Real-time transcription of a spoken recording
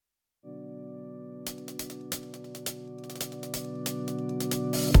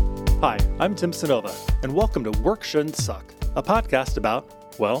Hi, I'm Tim Sonova, and welcome to Work Shouldn't Suck, a podcast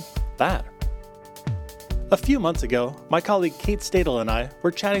about, well, that. A few months ago, my colleague Kate Stadel and I were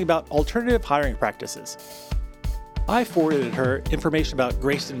chatting about alternative hiring practices. I forwarded her information about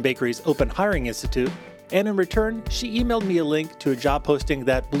Greyston Bakery's Open Hiring Institute, and in return, she emailed me a link to a job posting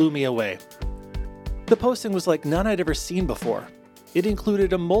that blew me away. The posting was like none I'd ever seen before. It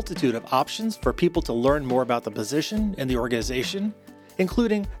included a multitude of options for people to learn more about the position and the organization,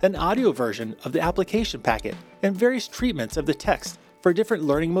 including an audio version of the application packet and various treatments of the text for different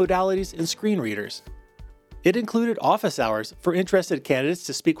learning modalities and screen readers. It included office hours for interested candidates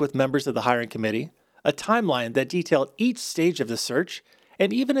to speak with members of the hiring committee, a timeline that detailed each stage of the search,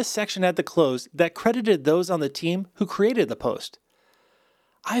 and even a section at the close that credited those on the team who created the post.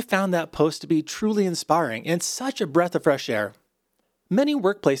 I found that post to be truly inspiring and such a breath of fresh air. Many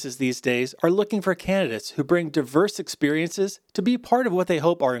workplaces these days are looking for candidates who bring diverse experiences to be part of what they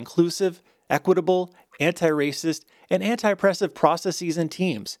hope are inclusive, equitable, anti-racist, and anti-oppressive processes and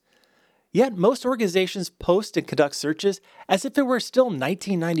teams. Yet most organizations post and conduct searches as if it were still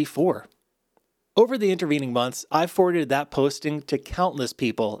 1994. Over the intervening months, I've forwarded that posting to countless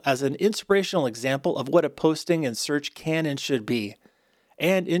people as an inspirational example of what a posting and search can and should be.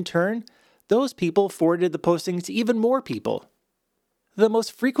 And in turn, those people forwarded the posting to even more people. The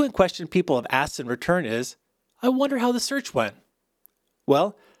most frequent question people have asked in return is, I wonder how the search went.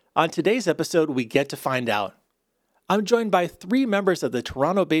 Well, on today's episode, we get to find out. I'm joined by three members of the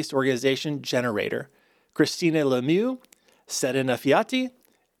Toronto-based organization Generator, Christina Lemieux, Sedina Fiati,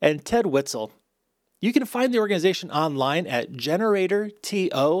 and Ted Witzel. You can find the organization online at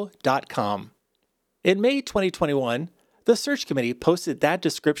generatorto.com. In May 2021, the search committee posted that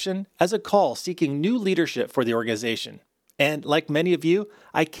description as a call seeking new leadership for the organization. And like many of you,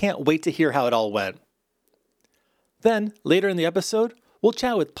 I can't wait to hear how it all went. Then, later in the episode, we'll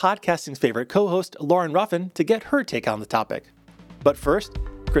chat with podcasting's favorite co-host Lauren Ruffin to get her take on the topic. But first,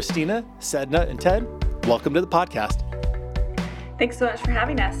 Christina, Sedna, and Ted, welcome to the podcast. Thanks so much for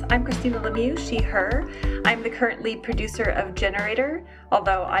having us. I'm Christina Lemieux, she, her. I'm the current lead producer of Generator,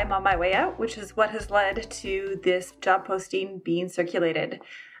 although I'm on my way out, which is what has led to this job posting being circulated.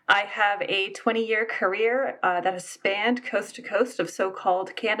 I have a 20-year career that has spanned coast to coast of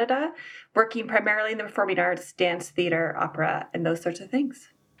so-called Canada, working primarily in the performing arts, dance, theater, opera, and those sorts of things.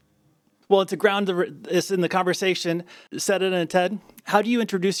 Well, to ground this in the conversation, Sedna and Ted, how do you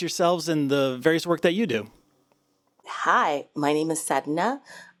introduce yourselves in the various work that you do? Hi, my name is Sedna.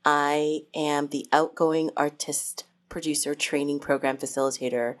 I am the outgoing artist producer training program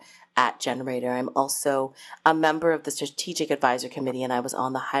facilitator at Generator. I'm also a member of the Strategic Advisor Committee, and I was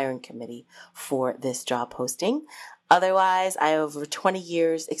on the hiring committee for this job posting. Otherwise, I have over 20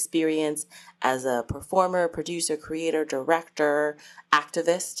 years experience as a performer, producer, creator, director,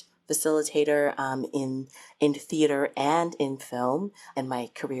 activist, facilitator in theater and in film, and my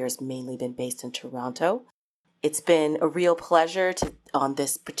career has mainly been based in Toronto. It's been a real pleasure on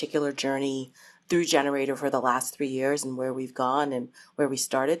this particular journey through Generator for the last 3 years and where we've gone and where we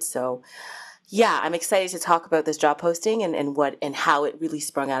started. So yeah, I'm excited to talk about this job posting and how it really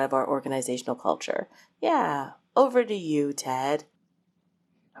sprung out of our organizational culture. Yeah, over to you, Ted.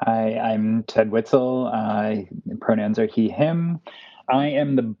 Hi, I'm Ted Witzel. Pronouns are he, him. I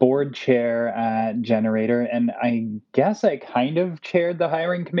am the board chair at Generator, and I guess I kind of chaired the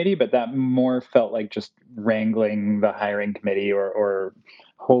hiring committee, but that more felt like just wrangling the hiring committee or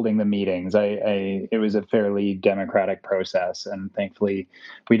holding the meetings. It was a fairly democratic process, and thankfully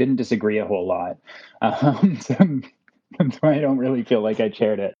we didn't disagree a whole lot. So that's why I don't really feel like I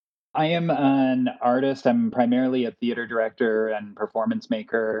chaired it. I am an artist. I'm primarily a theater director and performance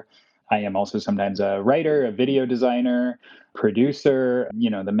maker. I am also sometimes a writer, a video designer, producer,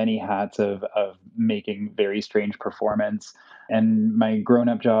 the many hats of making very strange performance. And my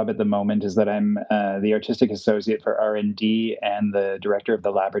grown-up job at the moment is that I'm the artistic associate for R&D and the director of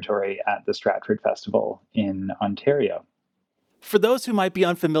the laboratory at the Stratford Festival in Ontario. For those who might be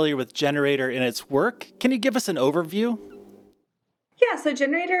unfamiliar with Generator and its work, can you give us an overview? Yeah, so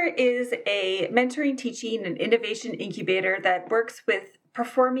Generator is a mentoring, teaching, and innovation incubator that works with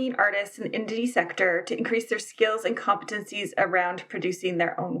performing artists in the indie sector to increase their skills and competencies around producing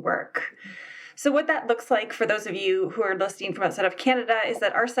their own work. So what that looks like for those of you who are listening from outside of Canada is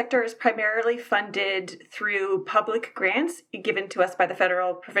that our sector is primarily funded through public grants given to us by the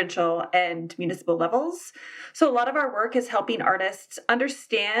federal, provincial, and municipal levels. So a lot of our work is helping artists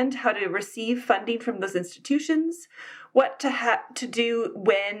understand how to receive funding from those institutions, what to do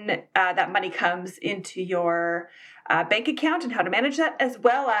when that money comes into your bank account and how to manage that, as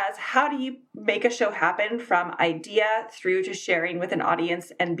well as how do you make a show happen from idea through to sharing with an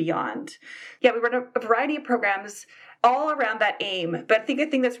audience and beyond. Yeah, we run a variety of programs all around that aim. But I think a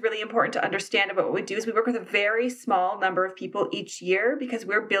thing that's really important to understand about what we do is we work with a very small number of people each year because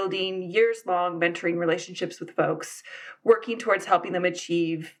we're building years-long mentoring relationships with folks, working towards helping them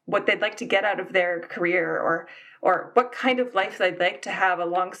achieve what they'd like to get out of their career or what kind of life they'd like to have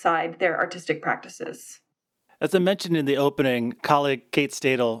alongside their artistic practices. As I mentioned in the opening, colleague Kate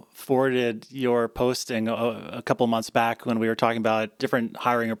Stadel forwarded your posting a couple months back when we were talking about different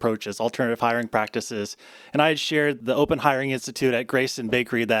hiring approaches, alternative hiring practices. And I had shared the Open Hiring Institute at Grayson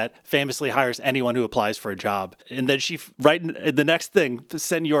Bakery that famously hires anyone who applies for a job. And then she, right in the next thing,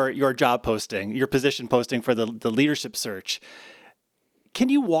 sent your job posting, your position posting for the leadership search. Can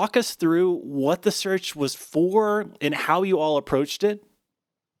you walk us through what the search was for and how you all approached it?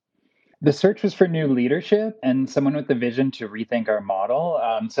 The search was for new leadership and someone with the vision to rethink our model.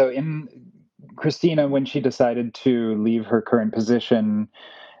 Christina, when she decided to leave her current position,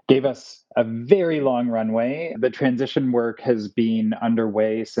 gave us a very long runway. The transition work has been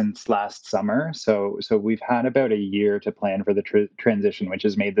underway since last summer. So we've had about a year to plan for the transition, which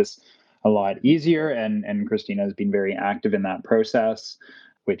has made this a lot easier. And Christina has been very active in that process,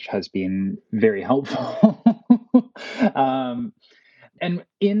 which has been very helpful. And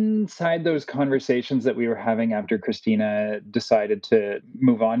inside those conversations that we were having after Christina decided to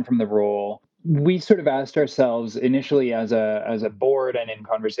move on from the role, we sort of asked ourselves initially as a board and in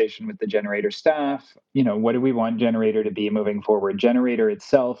conversation with the Generator staff, what do we want Generator to be moving forward? Generator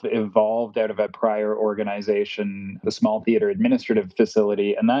itself evolved out of a prior organization, the Small Theater Administrative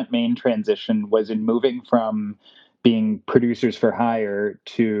Facility, and that main transition was in moving from being producers for hire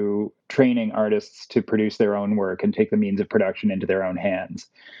to training artists to produce their own work and take the means of production into their own hands.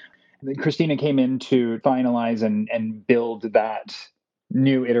 Christina came in to finalize and build that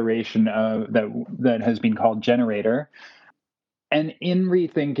new iteration of that has been called Generator. And in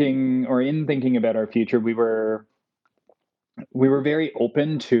thinking about our future, we were very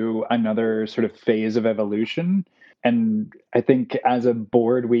open to another sort of phase of evolution. And I think as a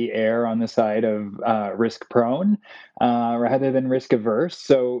board, we err on the side of risk prone rather than risk averse.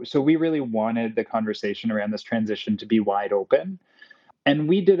 So we really wanted the conversation around this transition to be wide open. And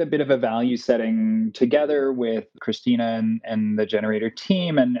we did a bit of a value setting together with Christina and the Generator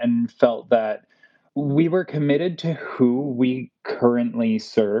team and felt that we were committed to who we currently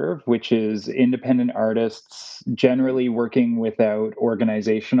serve, which is independent artists generally working without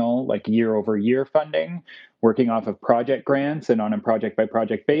organizational, like year over year funding, working off of project grants and on a project by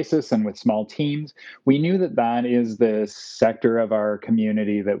project basis and with small teams. We knew that that is the sector of our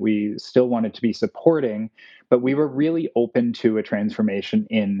community that we still wanted to be supporting, but we were really open to a transformation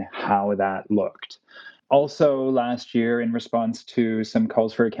in how that looked. Also, last year, in response to some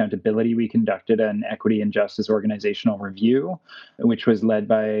calls for accountability, we conducted an equity and justice organizational review, which was led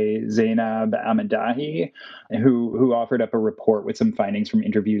by Zainab Ahmadahi, who offered up a report with some findings from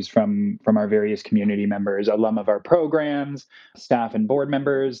interviews from our various community members, alum of our programs, staff and board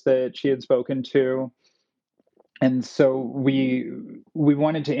members that she had spoken to. And so we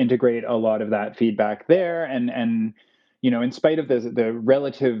wanted to integrate a lot of that feedback there, and in spite of the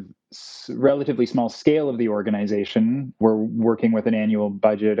relatively small scale of the organization, we're working with an annual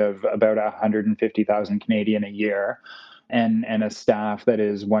budget of about 150,000 Canadian a year, and a staff that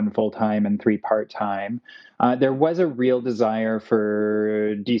is 1 full-time and 3 part-time. There was a real desire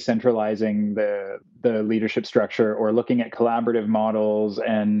for decentralizing the leadership structure or looking at collaborative models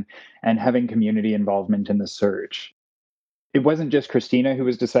and having community involvement in the search. It wasn't just Christina who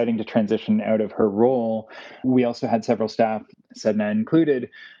was deciding to transition out of her role. We also had several staff, Sedna included,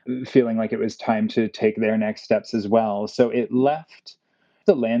 feeling like it was time to take their next steps as well. So it left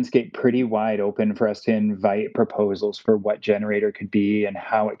the landscape pretty wide open for us to invite proposals for what Generator could be and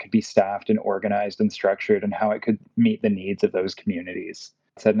how it could be staffed and organized and structured and how it could meet the needs of those communities.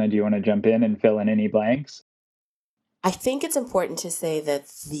 Sedna, do you want to jump in and fill in any blanks? I think it's important to say that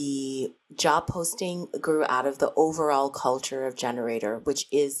the job posting grew out of the overall culture of Generator, which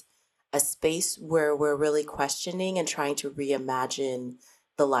is a space where we're really questioning and trying to reimagine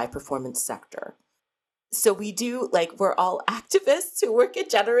the live performance sector. So we're all activists who work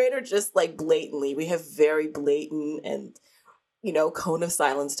at Generator, just like blatantly. We have very blatant and, cone of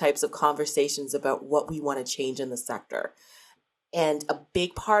silence types of conversations about what we want to change in the sector. And a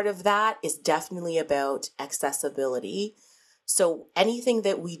big part of that is definitely about accessibility. So anything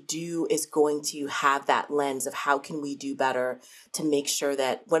that we do is going to have that lens of how can we do better to make sure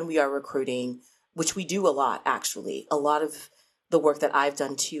that when we are recruiting, which we do a lot, actually. A lot of the work that I've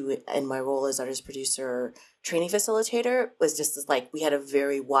done too in my role as artist producer, training facilitator was just like, we had a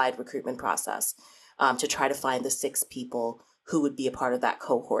very wide recruitment process to try to find the 6 people who would be a part of that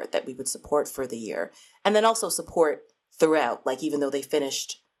cohort that we would support for the year. And then also support throughout, like even though they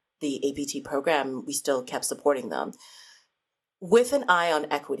finished the APT program, we still kept supporting them with an eye on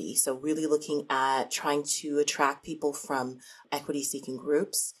equity. So really looking at trying to attract people from equity-seeking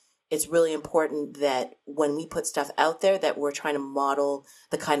groups. It's really important that when we put stuff out there that we're trying to model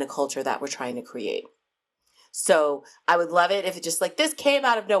the kind of culture that we're trying to create. So I would love it if it just like this came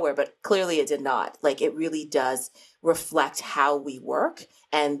out of nowhere, but clearly it did not. Like it really does reflect how we work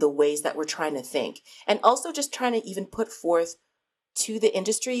and the ways that we're trying to think. And also just trying to even put forth to the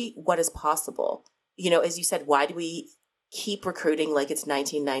industry what is possible. You know, as you said, why do we keep recruiting like it's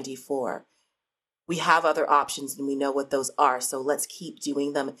 1994? We have other options and we know what those are. So let's keep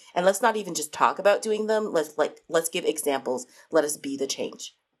doing them. And let's not even just talk about doing them. Let's give examples. Let us be the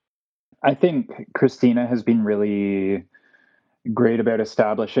change. I think Christina has been really great about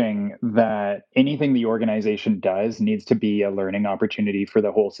establishing that anything the organization does needs to be a learning opportunity for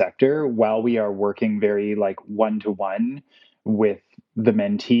the whole sector while we are working very like one-to-one with the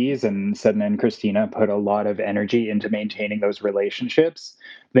mentees. And Sedna and Christina put a lot of energy into maintaining those relationships.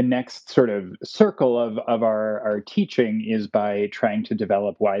 The next sort of circle of our teaching is by trying to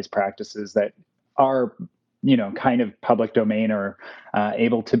develop wise practices that are, you know, kind of public domain or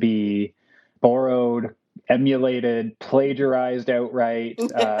able to be borrowed, emulated, plagiarized outright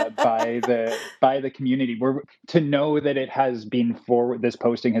by the community. We're to know that it has been forward. This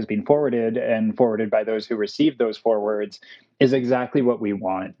posting has been forwarded and forwarded by those who received those forwards is exactly what we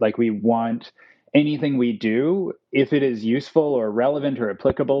want. Like we want anything we do, if it is useful or relevant or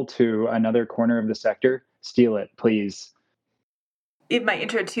applicable to another corner of the sector, steal it, please. In my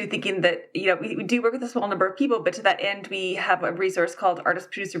intro too, thinking that, you know, we do work with a small number of people, but to that end, we have a resource called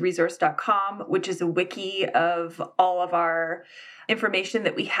artistproducerresource.com, which is a wiki of all of our information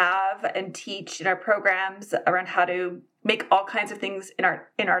that we have and teach in our programs around how to make all kinds of things in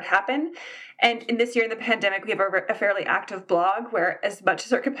art happen. And in this year in the pandemic, we have a fairly active blog where, as much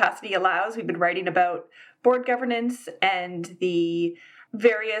as our capacity allows, we've been writing about board governance and the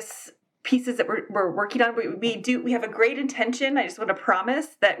various pieces that we're working on. We have a great intention. I just want to promise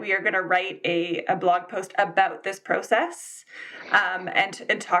that we are going to write a blog post about this process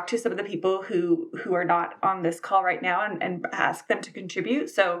and talk to some of the people who are not on this call right now and ask them to contribute.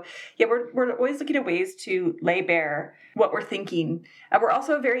 So yeah, we're always looking at ways to lay bare what we're thinking. We're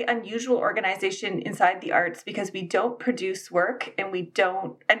also a very unusual organization inside the arts because we don't produce work and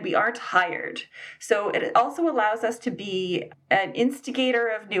we aren't hired. So it also allows us to be an instigator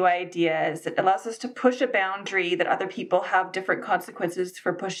of new ideas. It allows us to push a boundary that other people have different consequences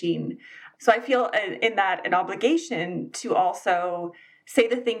for pushing. So I feel in that an obligation to also say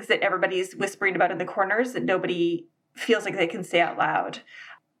the things that everybody's whispering about in the corners that nobody feels like they can say out loud.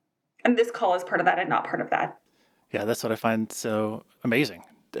 And this call is part of that and not part of that. Yeah, that's what I find so amazing.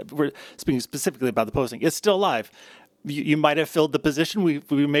 We're speaking specifically about the posting. It's still live. You might have filled the position. We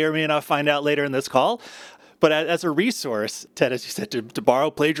may or may not find out later in this call. But as a resource, Ted, as you said, to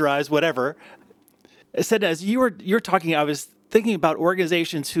borrow, plagiarize, whatever. I said, as you're talking, I was thinking about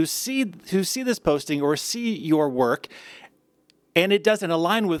organizations who see this posting or see your work, and it doesn't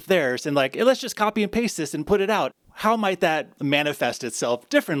align with theirs, and like, let's just copy and paste this and put it out. How might that manifest itself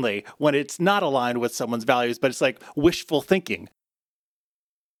differently when it's not aligned with someone's values, but it's like wishful thinking?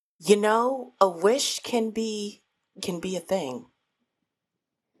 You know, a wish can be a thing.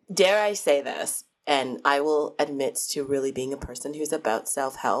 Dare I say this? And I will admit to really being a person who's about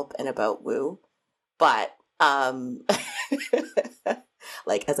self-help and about woo. But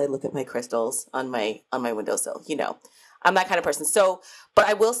like as I look at my crystals on my windowsill, you know, I'm that kind of person. So, but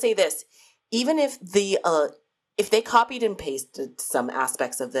I will say this, even if if they copied and pasted some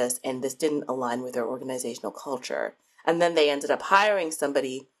aspects of this and this didn't align with their organizational culture, and then they ended up hiring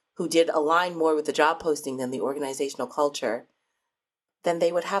somebody who did align more with the job posting than the organizational culture, then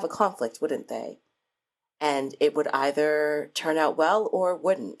they would have a conflict, wouldn't they? And it would either turn out well or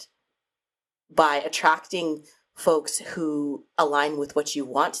wouldn't. By attracting folks who align with what you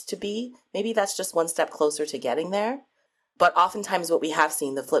want to be, maybe that's just one step closer to getting there. But oftentimes what we have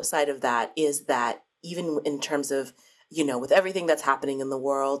seen, the flip side of that is that even in terms of, you know, with everything that's happening in the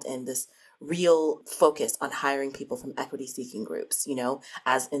world and this real focus on hiring people from equity-seeking groups, you know,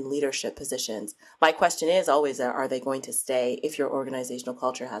 as in leadership positions, my question is always, are they going to stay if your organizational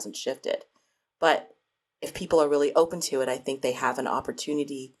culture hasn't shifted? But if people are really open to it, I think they have an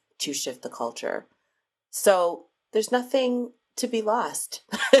opportunity to shift the culture. So there's nothing to be lost.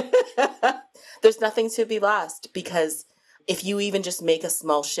 There's nothing to be lost, because if you even just make a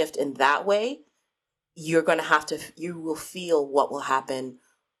small shift in that way, you will feel what will happen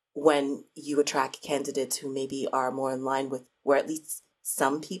when you attract candidates who maybe are more in line with where at least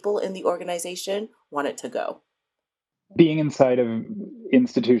some people in the organization want it to go. Being inside of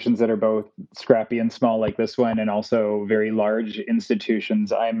institutions that are both scrappy and small like this one, and also very large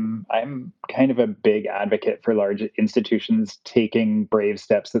institutions, I'm kind of a big advocate for large institutions taking brave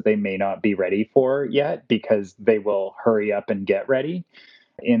steps that they may not be ready for yet, because they will hurry up and get ready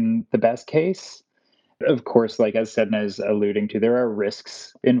in the best case. Of course, like as Sedna is alluding to, there are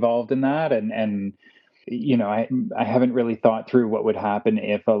risks involved in that, and I haven't really thought through what would happen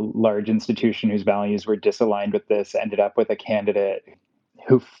if a large institution whose values were disaligned with this ended up with a candidate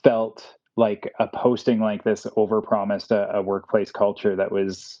who felt like a posting like this overpromised a workplace culture that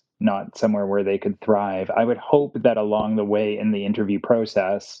was not somewhere where they could thrive. I would hope that along the way in the interview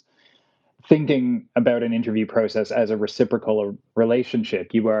process, thinking about an interview process as a reciprocal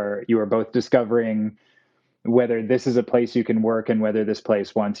relationship, you are both discovering whether this is a place you can work and whether this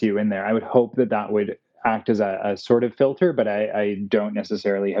place wants you in there. I would hope that would act as a sort of filter, but I don't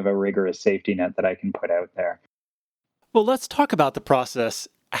necessarily have a rigorous safety net that I can put out there. Well, let's talk about the process.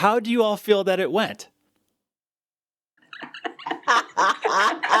 How do you all feel that it went?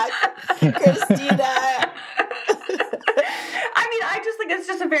 Christina. I just think it's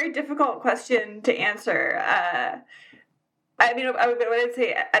just a very difficult question to answer. I would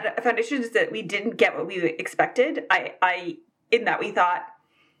say at Foundation is that we didn't get what we expected. In that we thought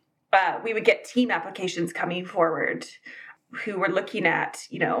we would get team applications coming forward who were looking at,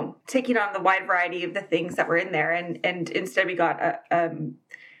 taking on the wide variety of the things that were in there. And instead we got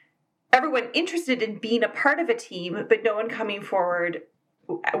everyone interested in being a part of a team, but no one coming forward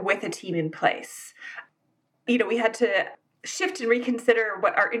with a team in place. We had to shift and reconsider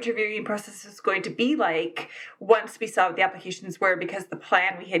what our interviewing process was going to be like once we saw what the applications were, because the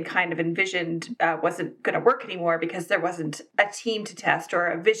plan we had kind of envisioned wasn't going to work anymore, because there wasn't a team to test or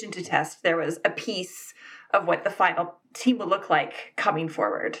a vision to test. There was a piece of what the final team will look like coming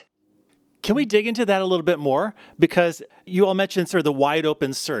forward. Can we dig into that a little bit more? Because you all mentioned sort of the wide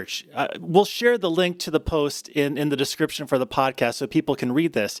open search. We'll share the link to the post in the description for the podcast so people can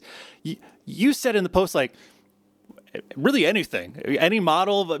read this. You said in the post, like, really anything, any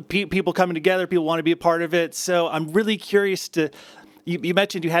model of people coming together, people want to be a part of it. So I'm really curious you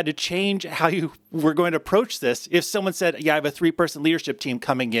mentioned you had to change how you were going to approach this. If someone said, yeah, I have a 3-person leadership team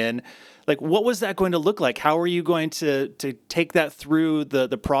coming in, like, what was that going to look like? How are you going to take that through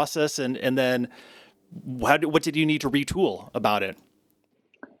the process? And then what did you need to retool about it?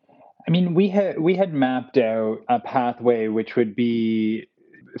 I mean, we had mapped out a pathway, which would be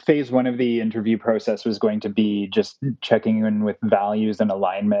phase one of the interview process was going to be just checking in with values and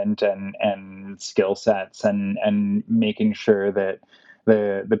alignment and skill sets, and making sure that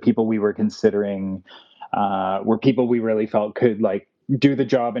the people we were considering were people we really felt could do the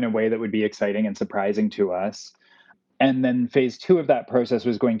job in a way that would be exciting and surprising to us. And then phase two of that process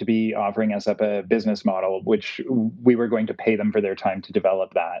was going to be offering us up a business model, which we were going to pay them for their time to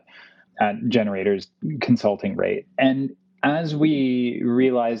develop that at Generator's consulting rate. And as we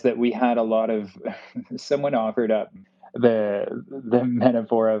realized that we had a lot of, someone offered up the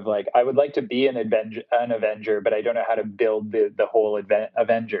metaphor of like, I would like to be an Avenger, but I don't know how to build the whole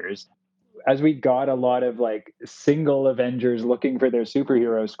Avengers. As we got a lot of like single Avengers looking for their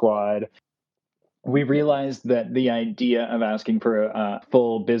superhero squad, we realized that the idea of asking for a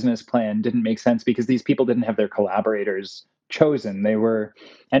full business plan didn't make sense, because these people didn't have their collaborators chosen.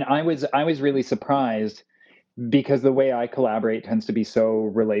 And I was really surprised, because the way I collaborate tends to be so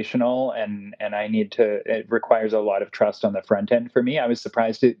relational, and it requires a lot of trust on the front end for me. I was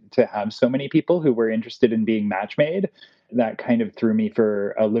surprised to have so many people who were interested in being match made. That kind of threw me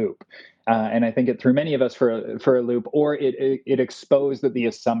for a loop. And I think it threw many of us for a loop, or it exposed that the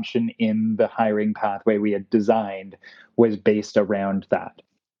assumption in the hiring pathway we had designed was based around that,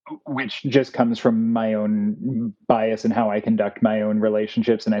 which just comes from my own bias and how I conduct my own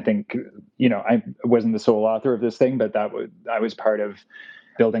relationships. And I think, I wasn't the sole author of this thing, but I was part of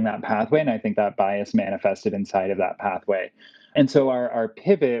building that pathway. And I think that bias manifested inside of that pathway. And so our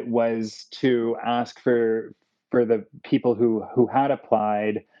pivot was to ask for the people who had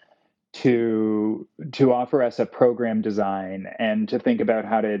applied to offer us a program design and to think about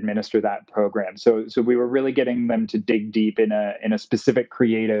how to administer that program. So we were really getting them to dig deep in a specific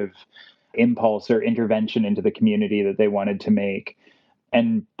creative impulse or intervention into the community that they wanted to make.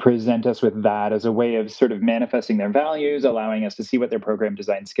 and present us with that as a way of sort of manifesting their values, allowing us to see what their program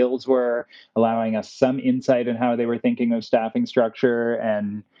design skills were, allowing us some insight in how they were thinking of staffing structure,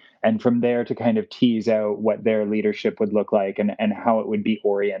 and from there to kind of tease out what their leadership would look like and how it would be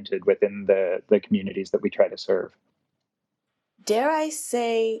oriented within the communities that we try to serve. Dare I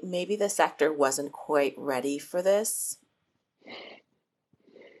say maybe the sector wasn't quite ready for this?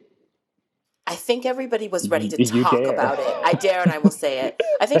 I think everybody was ready to talk about it. I dare, and I will say it.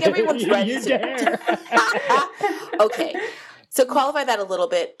 I think everyone's ready you to dare. Okay. So qualify that a little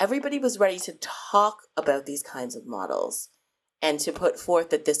bit. Everybody was ready to talk about these kinds of models and to put forth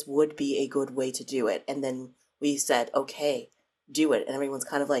that this would be a good way to do it. And then we said, okay, do it. And everyone's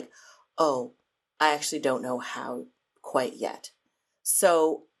kind of like, oh, I actually don't know how quite yet.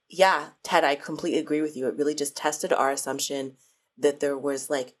 So yeah, Ted, I completely agree with you. It really just tested our assumption that there was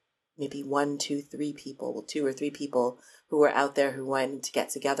like maybe 2 or 3 people who were out there who wanted to get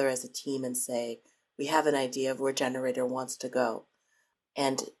together as a team and say, we have an idea of where Generator wants to go.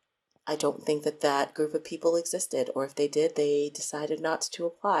 And I don't think that that group of people existed, or if they did, they decided not to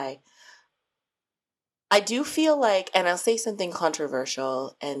apply. I do feel like, and I'll say something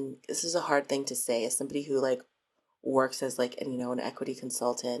controversial, and this is a hard thing to say as somebody who like works as like, an equity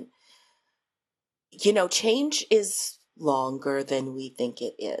consultant. Change is longer than we think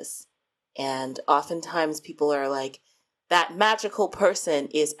it is. And oftentimes people are like, that magical person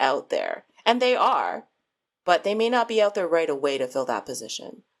is out there. And they are, but they may not be out there right away to fill that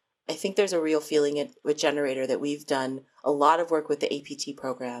position. I think there's a real feeling with Generator that we've done a lot of work with the APT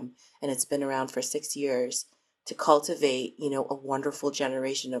program, and it's been around for 6 years, to cultivate, a wonderful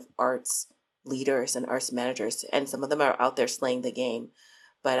generation of arts leaders and arts managers. And some of them are out there slaying the game.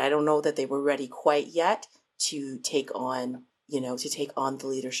 But I don't know that they were ready quite yet to take on the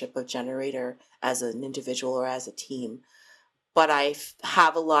leadership of Generator as an individual or as a team. But I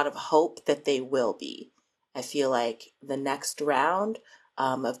have a lot of hope that they will be. I feel like the next round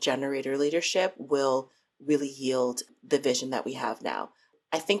of Generator leadership will really yield the vision that we have now.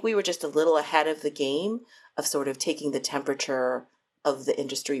 I think we were just a little ahead of the game of sort of taking the temperature of the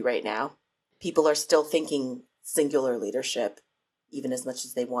industry right now. People are still thinking singular leadership, even as much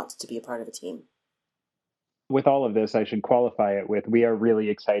as they want to be a part of a team. With all of this, I should qualify it with, we are really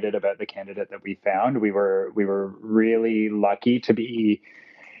excited about the candidate that we found. We were really lucky to be,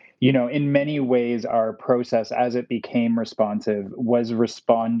 in many ways, our process as it became responsive was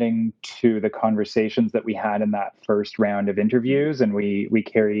responding to the conversations that we had in that first round of interviews. And we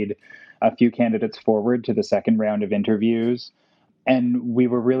carried a few candidates forward to the second round of interviews. And we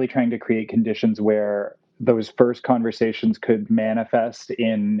were really trying to create conditions where those first conversations could manifest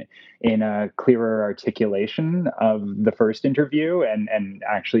in a clearer articulation of the first interview and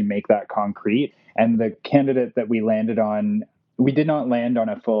actually make that concrete. And the candidate that we landed on, we did not land on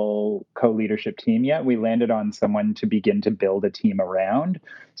a full co-leadership team yet. We landed on someone to begin to build a team around,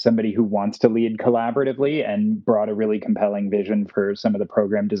 somebody who wants to lead collaboratively and brought a really compelling vision for some of the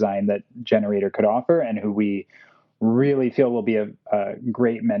program design that Generator could offer, and who we really feel will be a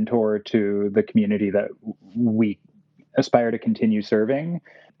great mentor to the community that we aspire to continue serving,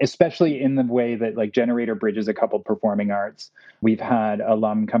 especially in the way that like Generator bridges a couple performing arts. We've had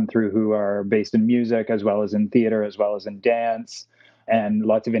alum come through who are based in music as well as in theater, as well as in dance, and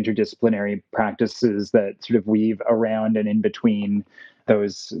lots of interdisciplinary practices that sort of weave around and in between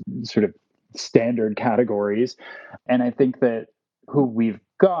those sort of standard categories. And I think that who we've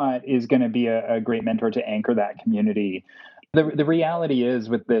got is going to be a great mentor to anchor that community. The reality is,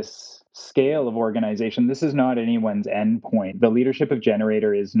 with this scale of organization, this is not anyone's end point. The leadership of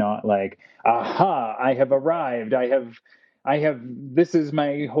Generator is not like, aha, I have arrived. I have, this is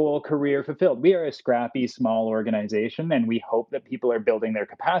my whole career fulfilled. We are a scrappy, small organization, and we hope that people are building their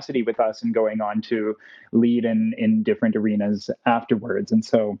capacity with us and going on to lead in different arenas afterwards. And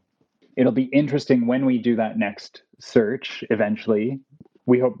so it'll be interesting when we do that next search eventually.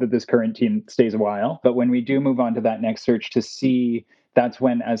 We hope that this current team stays a while, but when we do move on to that next search, to see, that's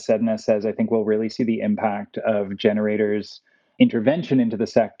when, as Sedna says, I think we'll really see the impact of Generator's intervention into the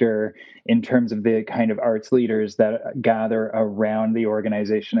sector in terms of the kind of arts leaders that gather around the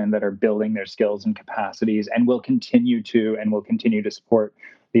organization and that are building their skills and capacities, and will continue to support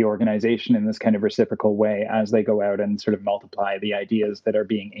the organization in this kind of reciprocal way as they go out and sort of multiply the ideas that are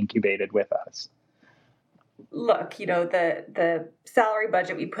being incubated with us. Look, the salary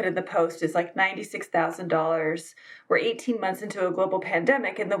budget we put in the post is like $96,000. We're 18 months into a global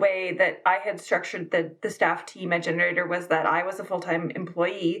pandemic, and the way that I had structured the staff team at Generator was that I was a full-time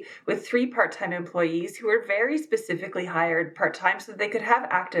employee with 3 part-time employees who were very specifically hired part-time so that they could have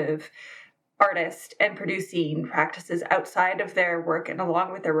active artist and producing practices outside of their work and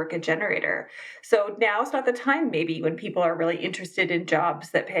along with their work at Generator. So now's not the time maybe when people are really interested in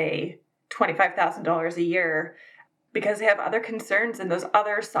jobs that pay $25,000 a year because they have other concerns and those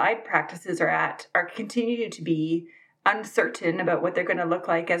other side practices are continuing to be uncertain about what they're going to look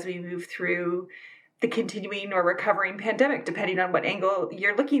like as we move through the continuing or recovering pandemic, depending on what angle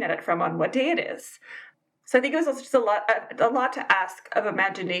you're looking at it from, on what day it is. So I think it was also just a lot to ask of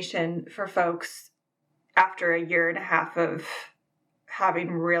imagination for folks after a year and a half of having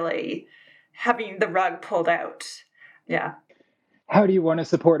the rug pulled out. Yeah. How do you want to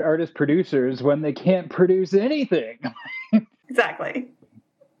support artist producers when they can't produce anything? Exactly.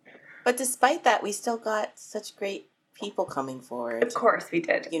 But despite that, we still got such great people coming forward. Of course we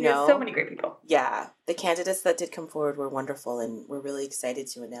did. You know, so many great people. Yeah. The candidates that did come forward were wonderful, and we're really excited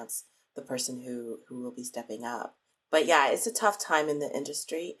to announce the person who will be stepping up. But yeah, it's a tough time in the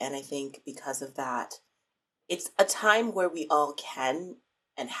industry, and I think because of that, it's a time where we all can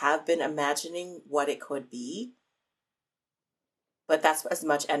and have been imagining what it could be. But that's as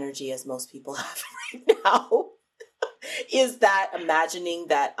much energy as most people have right now. Is that imagining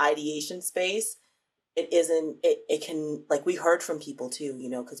that ideation space? It can, like we heard from people too,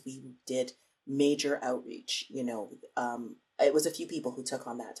 because we did major outreach, it was a few people who took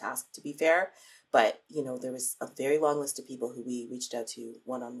on that task, to be fair, but, there was a very long list of people who we reached out to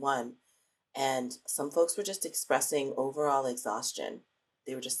one-on-one, and some folks were just expressing overall exhaustion.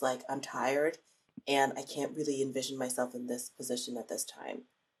 They were just like, I'm tired, and I can't really envision myself in this position at this time.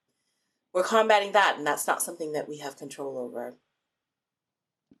 We're combating that, and that's not something that we have control over.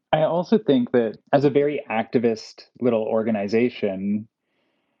 I also think that as a very activist little organization,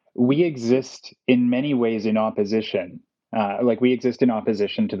 we exist in many ways in opposition. We exist in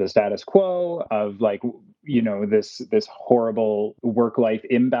opposition to the status quo of this horrible work-life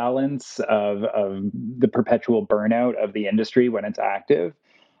imbalance of the perpetual burnout of the industry when it's active.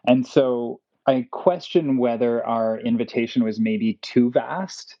 And so I question whether our invitation was maybe too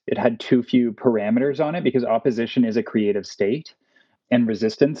vast. It had too few parameters on it, because opposition is a creative state and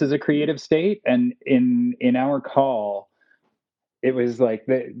resistance is a creative state. And in our call, it was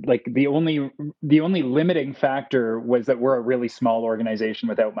the only limiting factor was that we're a really small organization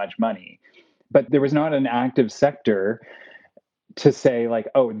without much money. But there was not an active sector to say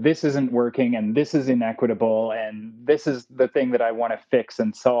oh, this isn't working and this is inequitable and this is the thing that I want to fix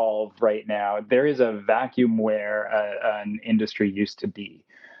and solve right now. There is a vacuum where an industry used to be.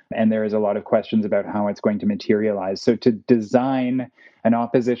 And there is a lot of questions about how it's going to materialize. So to design an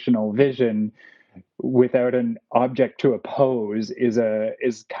oppositional vision without an object to oppose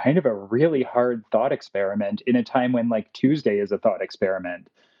is kind of a really hard thought experiment in a time when Tuesday is a thought experiment.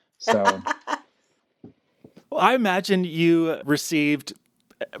 So well, I imagine you received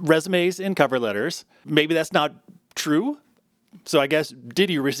resumes and cover letters. Maybe that's not true. So I guess, did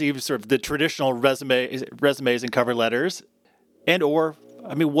you receive sort of the traditional resumes and cover letters? And or,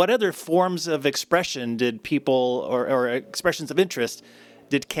 what other forms of expression did people or expressions of interest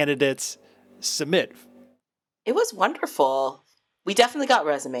did candidates submit? It was wonderful. We definitely got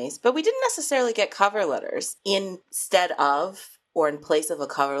resumes, but we didn't necessarily get cover letters. Instead of, or in place of a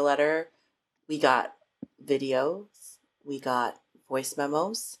cover letter, we got videos, we got voice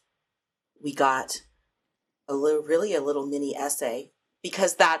memos, we got a little mini essay,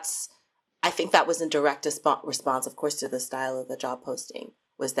 because I think that was in direct response, of course, to the style of the job posting,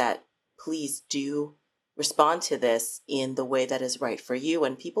 was that please do respond to this in the way that is right for you.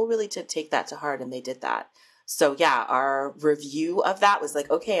 And people really did take that to heart, and they did that. So yeah, our review of that was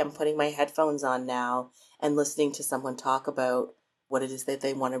okay, I'm putting my headphones on now and listening to someone talk about what it is that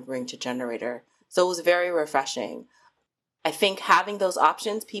they want to bring to Generator. So it was very refreshing. I think having those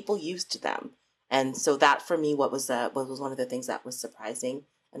options, people used them. And so that for me, what was one of the things that was surprising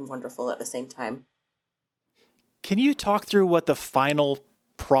and wonderful at the same time. Can you talk through what the final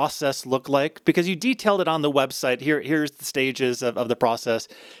process looked like? Because you detailed it on the website. Here's the stages of the process.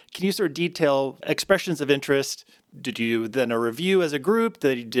 Can you sort of detail expressions of interest? Did you then a review as a group?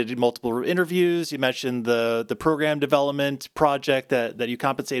 That you did multiple interviews? You mentioned the program development project that you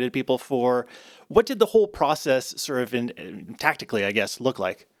compensated people for. What did the whole process sort of tactically, I guess, look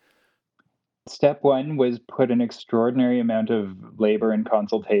like? Step one was put an extraordinary amount of labor and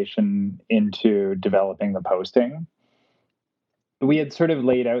consultation into developing the posting. We had sort of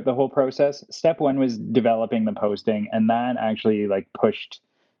laid out the whole process. Step one was developing the posting, and that actually pushed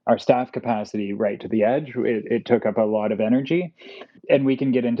our staff capacity right to the edge. It took up a lot of energy. And we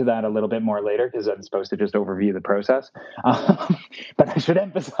can get into that a little bit more later because I'm supposed to just overview the process. But I should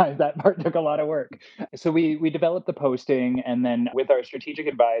emphasize that part took a lot of work. So we developed the posting, and then with our strategic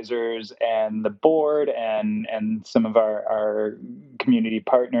advisors and the board and some of our community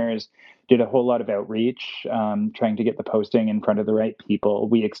partners, did a whole lot of outreach, trying to get the posting in front of the right people.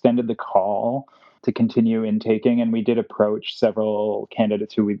 We extended the call to continue intaking, and we did approach several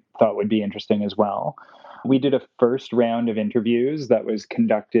candidates who we thought would be interesting as well. We did a first round of interviews that was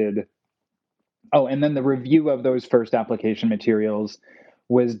conducted. Oh, and then the review of those first application materials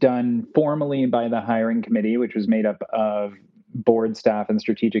was done formally by the hiring committee, which was made up of board staff and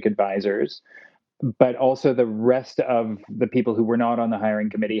strategic advisors. But also the rest of the people who were not on the hiring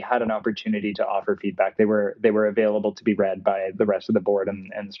committee had an opportunity to offer feedback. They were available to be read by the rest of the board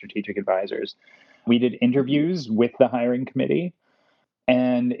and strategic advisors. We did interviews with the hiring committee.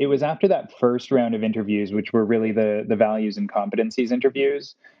 And it was after that first round of interviews, which were really the values and competencies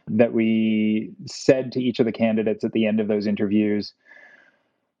interviews, that we said to each of the candidates at the end of those interviews,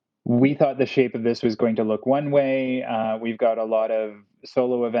 we thought the shape of this was going to look one way. We've got a lot of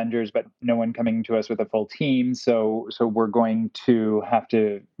solo Avengers, but no one coming to us with a full team. So we're going to have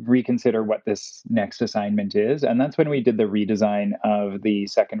to reconsider what this next assignment is. And that's when we did the redesign of the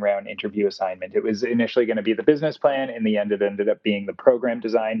second round interview assignment. It was initially going to be the business plan. In the end, it ended up being the program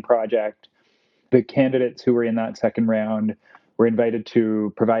design project. The candidates who were in that second round were invited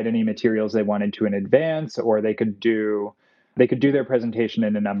to provide any materials they wanted to in advance, or they could do their presentation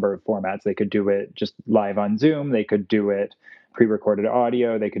in a number of formats. They could do it just live on Zoom. They could do it pre-recorded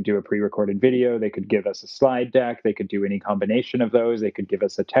audio. They could do a pre-recorded video. They could give us a slide deck. They could do any combination of those. They could give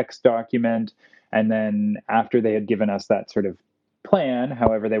us a text document. And then after they had given us that sort of plan,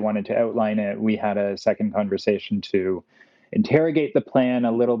 however they wanted to outline it, we had a second conversation to interrogate the plan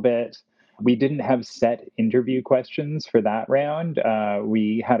a little bit. We didn't have set interview questions for that round.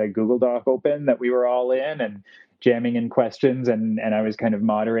 We had a Google Doc open that we were all in and jamming in questions, and I was kind of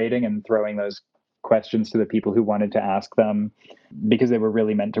moderating and throwing those questions to the people who wanted to ask them because they were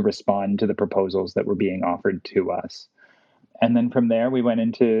really meant to respond to the proposals that were being offered to us. And then from there, we went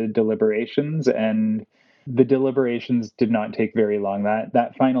into deliberations, and the deliberations did not take very long.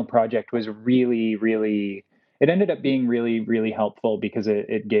 That final project was really, it ended up being really, really helpful because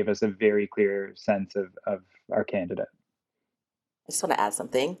it gave us a very clear sense of our candidate. I just want to add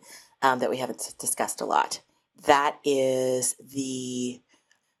something that we haven't discussed a lot. That is the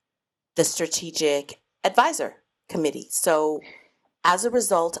strategic advisor committee. So as a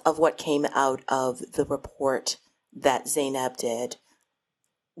result of what came out of the report that Zainab did,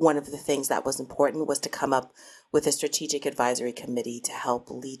 one of the things that was important was to come up with a strategic advisory committee to help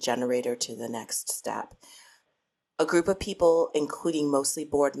lead Generator to the next step. A group of people, including mostly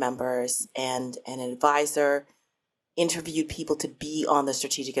board members and an advisor, interviewed people to be on the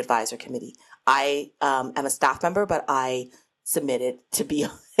strategic advisor committee. I am a staff member, but I submitted to be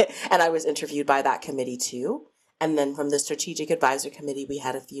on it, and I was interviewed by that committee too. And then from the strategic advisor committee, we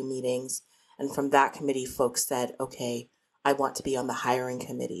had a few meetings. And from that committee, folks said, okay, I want to be on the hiring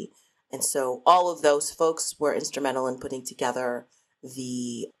committee. And so all of those folks were instrumental in putting together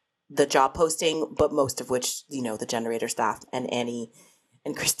the job posting, but most of which, the Generator staff and Annie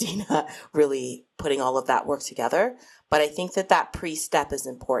and Christina really putting all of that work together. But I think that pre-step is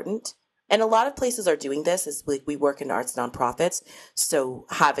important. And a lot of places are doing this, as we work in arts nonprofits. So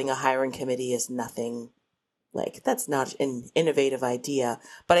having a hiring committee is nothing that's not an innovative idea.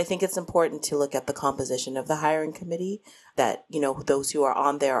 But I think it's important to look at the composition of the hiring committee, that, those who are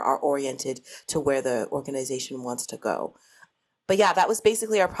on there are oriented to where the organization wants to go. But yeah, that was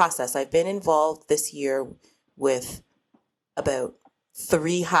basically our process. I've been involved this year with about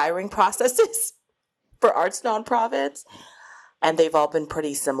 3 hiring processes for arts nonprofits. And they've all been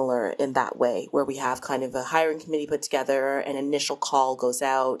pretty similar in that way, where we have kind of a hiring committee put together, an initial call goes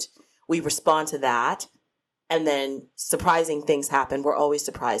out, we respond to that, and then surprising things happen. We're always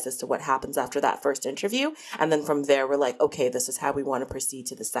surprised as to what happens after that first interview. And then from there, we're like, okay, this is how we want to proceed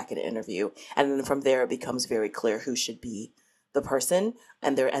to the second interview. And then from there, it becomes very clear who should be the person.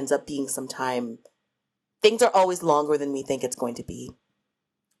 And there ends up being some time. Things are always longer than we think it's going to be.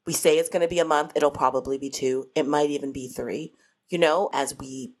 We say it's going to be a month. It'll probably be 2. It might even be 3. As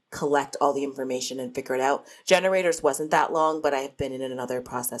we collect all the information and figure it out. Generators wasn't that long, but I have been in another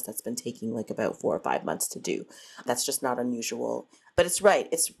process that's been taking about 4 or 5 months to do. That's just not unusual. But it's right.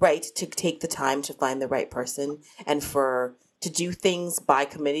 It's right to take the time to find the right person, and to do things by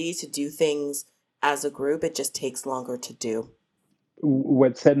committee, to do things as a group, it just takes longer to do.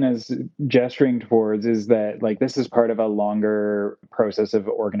 what Sedna is gesturing towards is that like this is part of a longer process of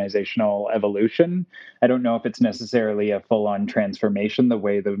organizational evolution. I don't know if it's necessarily a full-on transformation the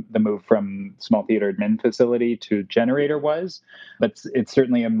way the move from small theater admin facility to generator was, but it's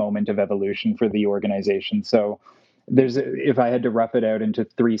certainly a moment of evolution for the organization. So if I had to rough it out into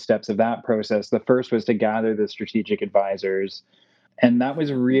 3 steps of that process, the first was to gather the strategic advisors. And that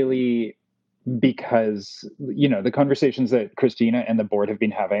was really because the conversations that Christina and the board have been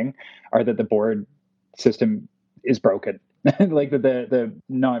having are that the board system is broken. Like the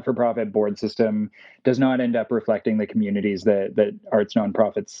not-for-profit board system does not end up reflecting the communities that arts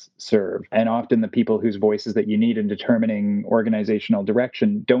nonprofits serve. And often the people whose voices that you need in determining organizational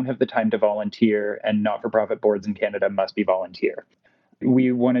direction don't have the time to volunteer, and not-for-profit boards in Canada must be volunteer.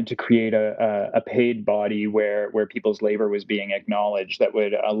 We wanted to create a paid body where people's labor was being acknowledged that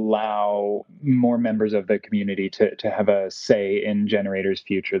would allow more members of the community to have a say in Generator's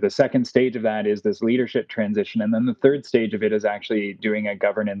future. The second stage of that is this leadership transition. And then the third stage of it is actually doing a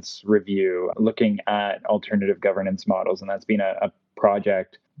governance review, looking at alternative governance models. And that's been a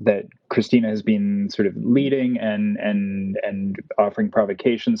project that Christina has been sort of leading and offering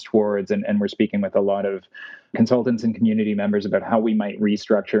provocations towards, and we're speaking with a lot of consultants and community members about how we might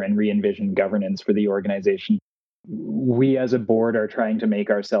restructure and re-envision governance for the organization. We as a board are trying to make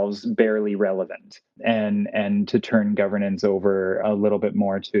ourselves barely relevant and to turn governance over a little bit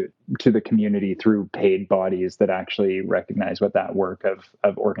more to the community through paid bodies that actually recognize what that work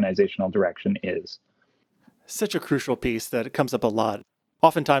of organizational direction is. Such a crucial piece that it comes up a lot.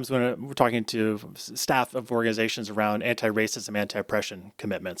 Oftentimes when we're talking to staff of organizations around anti-racism, anti-oppression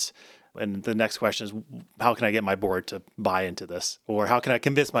commitments, and the next question is, how can I get my board to buy into this? Or how can I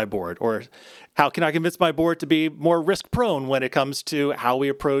convince my board? Or how can I convince my board to be more risk-prone when it comes to how we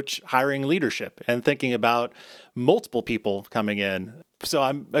approach hiring leadership and thinking about multiple people coming in? So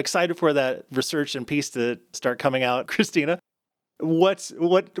I'm excited for that research and piece to start coming out. Christina, what's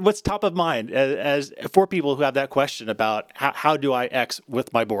top of mind as for people who have that question about how do I X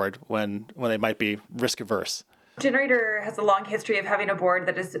with my board when they might be risk averse? Generator has a long history of having a board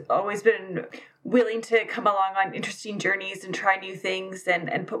that has always been willing to come along on interesting journeys and try new things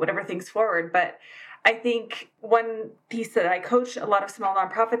and put whatever things forward. But I think one piece that I coach a lot of small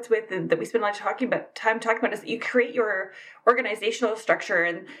nonprofits with and that we spend a lot of time talking about is that you create your organizational structure,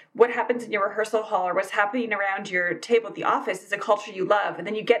 and what happens in your rehearsal hall or what's happening around your table at the office is a culture you love. And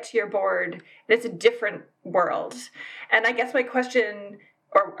then you get to your board and it's a different world. And I guess my question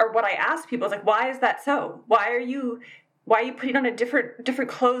or what I ask people is like, why is that so? Why are you putting on a different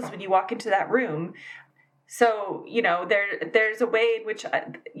clothes when you walk into that room? So, there's a way in which,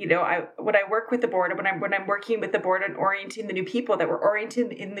 when I work with the board, and when I'm working with the board and orienting the new people, that we're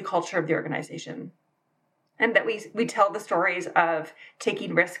orienting in the culture of the organization. And that we tell the stories of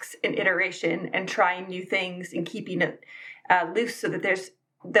taking risks in iteration and trying new things and keeping it loose so that there's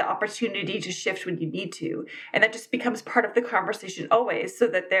the opportunity to shift when you need to. And that just becomes part of the conversation always, so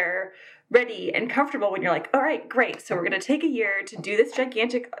that they're ready and comfortable when you're like, all right, great. So we're going to take a year to do this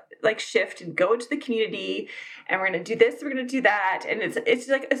gigantic shift and go into the community, and we're going to do this, we're going to do that. And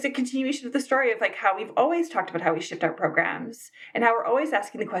it's a continuation of the story of like how we've always talked about how we shift our programs and how we're always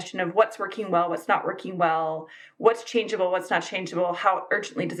asking the question of what's working well, what's not working well, what's changeable, what's not changeable, how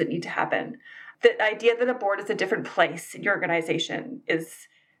urgently does it need to happen. The idea that a board is a different place in your organization is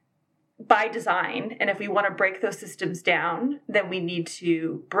by design. And if we want to break those systems down, then we need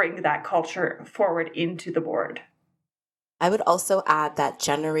to bring that culture forward into the board. I would also add that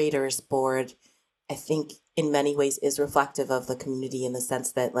Generator's board, I think in many ways is reflective of the community in the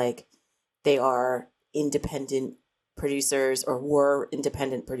sense that like they are independent producers or were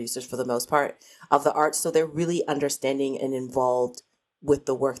independent producers for the most part of the arts. So they're really understanding and involved with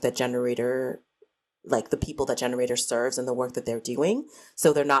the work that Generator, like the people that Generator serves and the work that they're doing.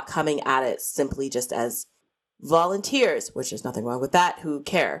 So they're not coming at it simply just as volunteers, which is nothing wrong with that, who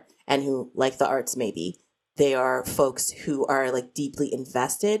care and who like the arts maybe. They are folks who are like deeply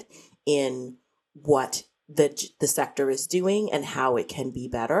invested in what the sector is doing and how it can be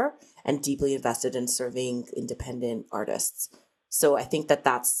better, and deeply invested in serving independent artists. So I think that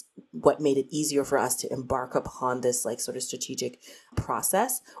that's what made it easier for us to embark upon this like sort of strategic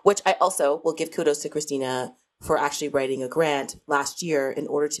process, which I also will give kudos to Christina for actually writing a grant last year in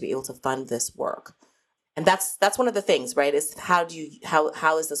order to be able to fund this work. And that's one of the things, right? Is how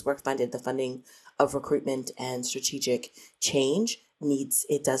is this work funded? The funding of recruitment and strategic change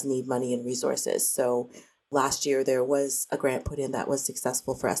does need money and resources. So Last year, there was a grant put in that was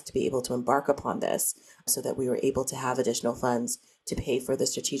successful for us to be able to embark upon this so that we were able to have additional funds to pay for the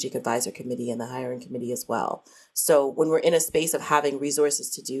strategic advisor committee and the hiring committee as well. So when we're in a space of having resources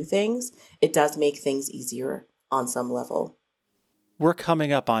to do things, it does make things easier on some level. We're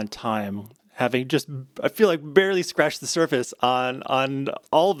coming up on time, having just, I feel like, barely scratched the surface on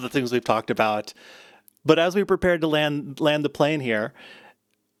all of the things we've talked about. But as we prepare to land the plane here,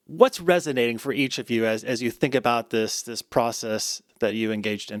 what's resonating for each of you as you think about this process that you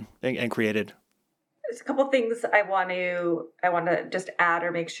engaged in and created? There's a couple of things I want to just add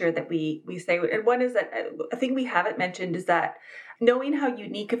or make sure that we say. And one is that a thing we haven't mentioned is that knowing how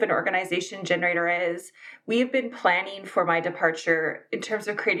unique of an organization Generator is, we have been planning for my departure in terms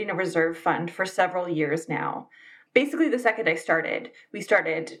of creating a reserve fund for several years now. Basically, the second we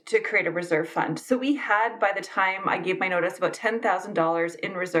started to create a reserve fund. So we had, by the time I gave my notice, about $10,000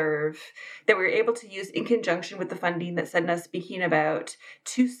 in reserve that we were able to use in conjunction with the funding that Sedna's speaking about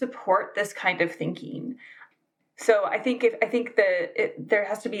to support this kind of thinking. So I think there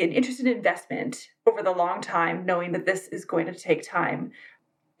has to be an interested investment over the long time, knowing that this is going to take time.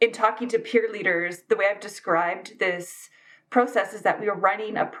 In talking to peer leaders, the way I've described this process is that we are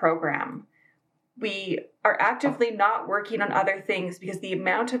running a program. We are actively not working on other things because the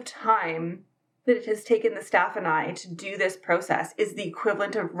amount of time that it has taken the staff and I to do this process is the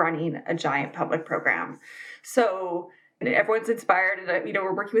equivalent of running a giant public program. So everyone's inspired, and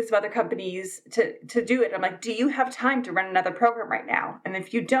we're working with some other companies to do it. I'm like, do you have time to run another program right now? And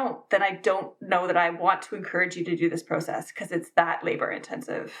if you don't, then I don't know that I want to encourage you to do this process because it's that labor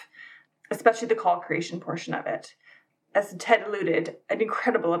intensive, especially the call creation portion of it. As Ted alluded, an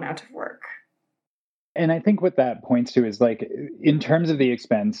incredible amount of work. And I think what that points to is, like, in terms of the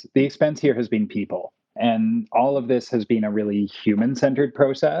expense here has been people. And all of this has been a really human-centered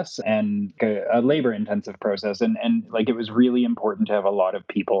process and a labor-intensive process. And like, it was really important to have a lot of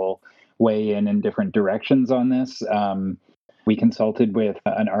people weigh in different directions on this. We consulted with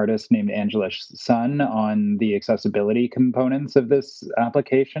an artist named Angela Sun on the accessibility components of this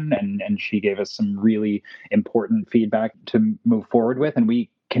application, and she gave us some really important feedback to move forward with. And we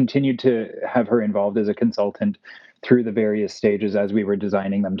continued to have her involved as a consultant through the various stages as we were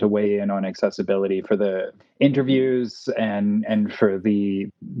designing them to weigh in on accessibility for the interviews and for the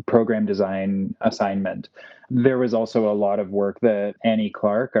program design assignment. There was also a lot of work that Annie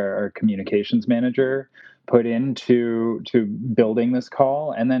Clark, our communications manager, put into building this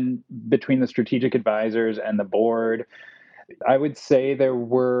call. And then between the strategic advisors and the board, I would say there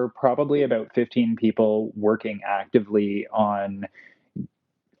were probably about 15 people working actively on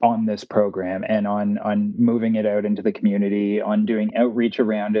this program and on moving it out into the community, on doing outreach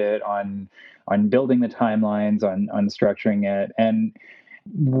around it, on building the timelines, on structuring it. And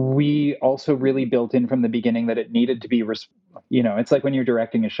we also really built in from the beginning that it needed to be, it's like when you're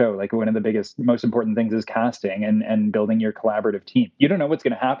directing a show, like one of the biggest, most important things is casting and building your collaborative team. You don't know what's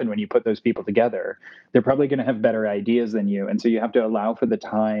going to happen when you put those people together. They're probably going to have better ideas than you. And so you have to allow for the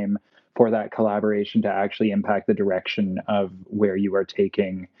time for that collaboration to actually impact the direction of where you are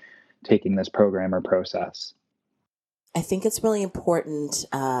taking this program or process. I think it's really important,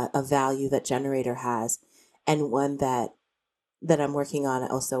 a value that Generator has, and one that I'm working on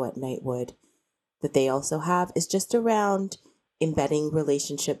also at Knightwood that they also have, is just around embedding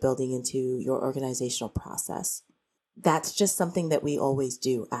relationship building into your organizational process. That's just something that we always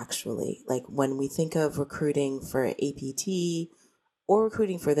do, actually. Like when we think of recruiting for APT or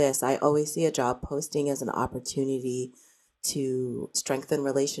recruiting for this, I always see a job posting as an opportunity to strengthen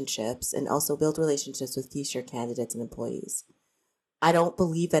relationships and also build relationships with future candidates and employees. I don't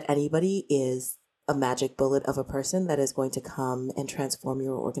believe that anybody is a magic bullet of a person that is going to come and transform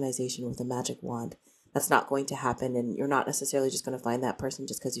your organization with a magic wand. That's not going to happen, and you're not necessarily just going to find that person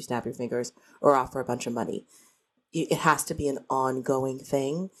just because you snap your fingers or offer a bunch of money. It has to be an ongoing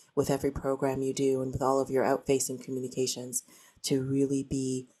thing with every program you do and with all of your out-facing communications to really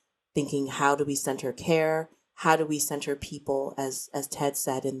be thinking, how do we center care? How do we center people, as Ted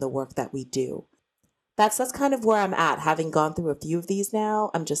said, in the work that we do? That's kind of where I'm at. Having gone through a few of these now,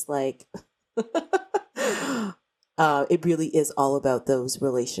 I'm just like, it really is all about those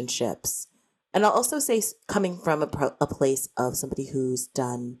relationships. And I'll also say, coming from a place of somebody who's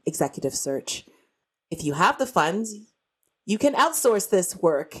done executive search, if you have the funds, you can outsource this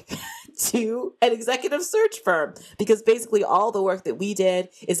work to an executive search firm, because basically all the work that we did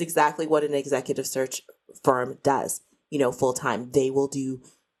is exactly what an executive search firm does, full time. They will do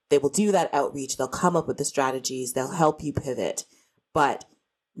that outreach. They'll come up with the strategies. They'll help you pivot. But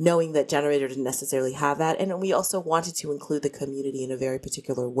knowing that Generator didn't necessarily have that, and we also wanted to include the community in a very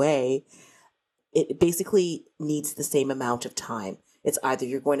particular way, it basically needs the same amount of time. It's either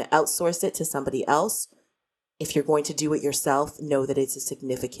you're going to outsource it to somebody else. If you're going to do it yourself, know that it's a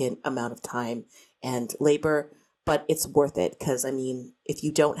significant amount of time and labor, but it's worth it. Because, I mean, if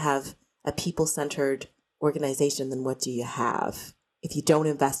you don't have a people-centered organization, then what do you have? If you don't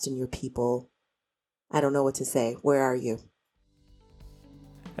invest in your people, I don't know what to say. Where are you?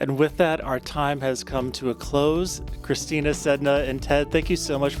 And with that, our time has come to a close. Christina, Sedna, and Ted, thank you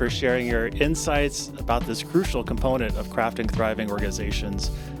so much for sharing your insights about this crucial component of crafting thriving organizations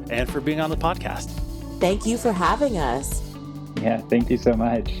and for being on the podcast. Thank you for having us. Yeah, thank you so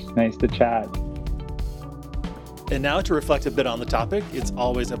much. Nice to chat. And now to reflect a bit on the topic, it's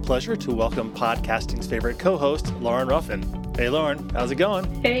always a pleasure to welcome podcasting's favorite co-host, Lauren Ruffin. Hey, Lauren, how's it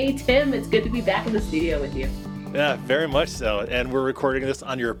going? Hey, Tim, it's good to be back in the studio with you. Yeah, very much so. And we're recording this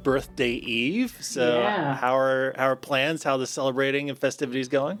on your birthday eve. So Yeah. how are plans? How are the celebrating and festivities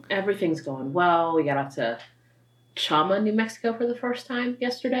going? Everything's going well. We got out to Chama, New Mexico for the first time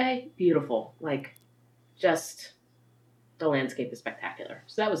yesterday. Beautiful. Just the landscape is spectacular.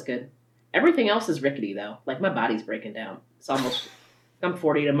 So that was good. Everything else is rickety, though. My body's breaking down. It's almost, I'm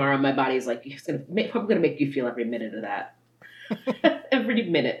 40 tomorrow. My body's I'm going to make you feel every minute of that. Every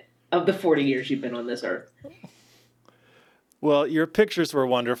minute of the 40 years you've been on this earth. Well, your pictures were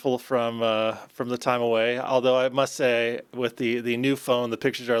wonderful from the time away. Although I must say, with the new phone, the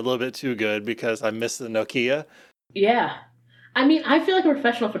pictures are a little bit too good because I miss the Nokia. Yeah. I mean, I feel like a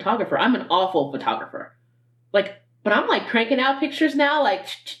professional photographer. I'm an awful photographer. But I'm cranking out pictures now.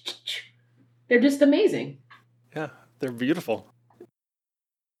 They're just amazing. Yeah, they're beautiful.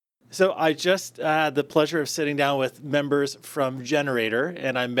 So I just had the pleasure of sitting down with members from Generator,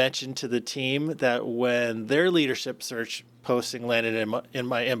 and I mentioned to the team that when their leadership search posting landed in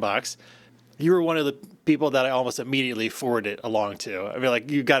my inbox, you were one of the people that I almost immediately forwarded along to. I mean,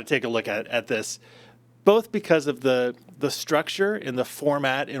 you got to take a look at this, both because of the structure and the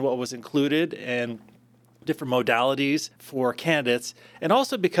format and what was included and different modalities for candidates, and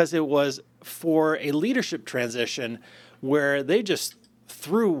also because it was for a leadership transition where they just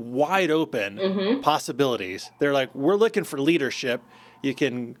threw wide open possibilities. They're like, we're looking for leadership. You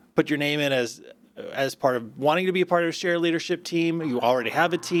can put your name in as part of wanting to be a part of a shared leadership team. You already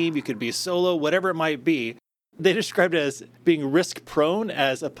have a team. You could be solo, whatever it might be. They described it as being risk prone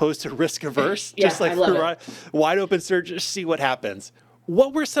as opposed to risk averse. Yeah, just I love it. Wide open search, just see what happens.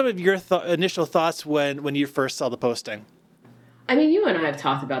 What were some of your initial thoughts when you first saw the posting? I mean, you and I have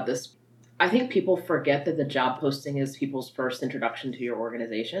talked about this. I think people forget that the job posting is people's first introduction to your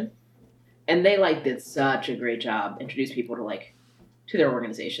organization. And they did such a great job introducing people to their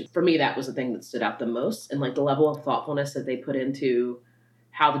organization. For me, that was the thing that stood out the most. And the level of thoughtfulness that they put into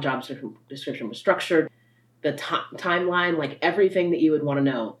how the job description was structured, the timeline, everything that you would want to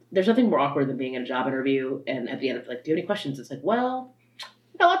know. There's nothing more awkward than being in a job interview. And at the end of do you have any questions? It's well,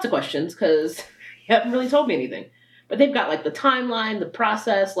 I got lots of questions because you haven't really told me anything. But they've got the timeline, the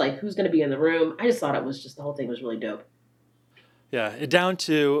process, who's going to be in the room. I just thought it was the whole thing was really dope. Yeah, down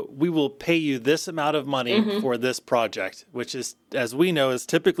to we will pay you this amount of money for this project, which is, as we know, is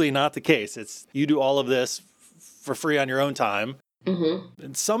typically not the case. It's you do all of this for free on your own time.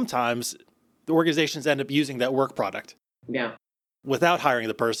 And sometimes the organizations end up using that work product. Yeah. Without hiring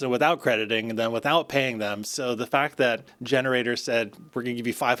the person, without crediting, and then without paying them. So the fact that Generator said, we're going to give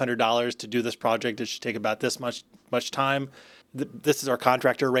you $500 to do this project, it should take about this much time. This is our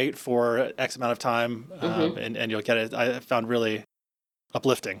contractor rate for X amount of time, and you'll get it. I found really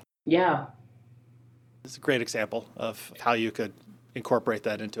uplifting. Yeah. It's a great example of how you could incorporate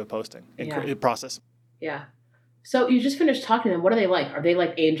that into a posting process. Yeah. So you just finished talking to them. What are they like? Are they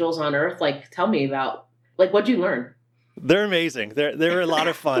like angels on earth? Tell me about, what'd you learn? They're amazing. They're a lot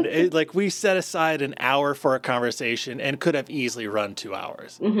of fun. We set aside an hour for a conversation and could have easily run 2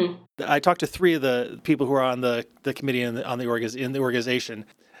 hours. I talked to 3 of the people who are on the committee in the organization,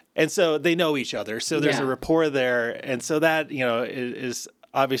 and so they know each other. So there's a rapport there, and so that is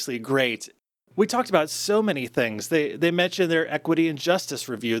obviously great. We talked about so many things. They mentioned their equity and justice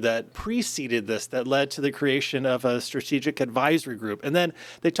review that preceded this, that led to the creation of a strategic advisory group. And then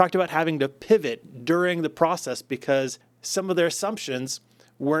they talked about having to pivot during the process because some of their assumptions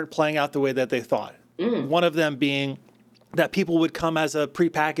weren't playing out the way that they thought. One of them being that people would come as a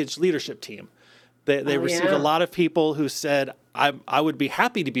prepackaged leadership team. They received a lot of people who said, I would be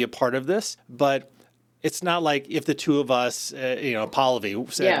happy to be a part of this, but it's not like if the two of us,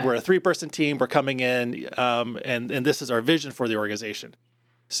 Pallavi said, we're a 3-person team, we're coming in, and this is our vision for the organization.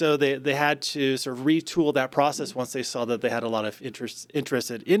 So they had to sort of retool that process once they saw that they had a lot of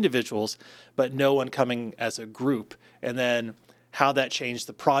interested individuals, but no one coming as a group. And then how that changed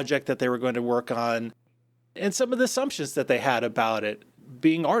the project that they were going to work on, and some of the assumptions that they had about it,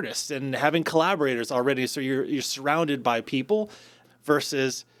 being artists and having collaborators already. So you're surrounded by people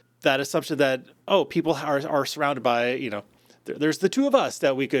versus that assumption that, oh, people are surrounded by, there's the two of us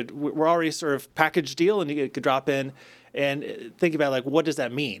that we're already sort of package deal, and you could drop in and think about, like, what does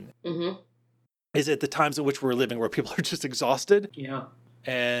that mean? Mm-hmm. Is it the times in which we're living where people are just exhausted? Yeah.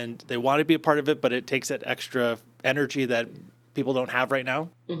 And they want to be a part of it, but it takes that extra energy that people don't have right now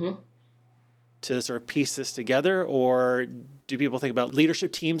to sort of piece this together? Or do people think about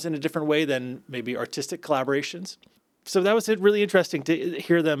leadership teams in a different way than maybe artistic collaborations? So that was really interesting to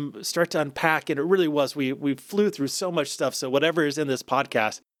hear them start to unpack. And it really was, we flew through so much stuff. So whatever is in this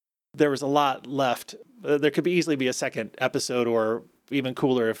podcast, there was a lot left. There could easily be a second episode, or even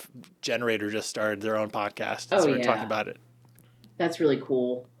cooler if Generator just started their own podcast and started talking about it. That's really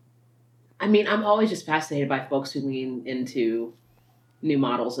cool. I mean, I'm always just fascinated by folks who lean into new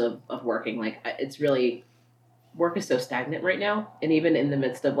models of working. Like, it's really, work is so stagnant right now. And even in the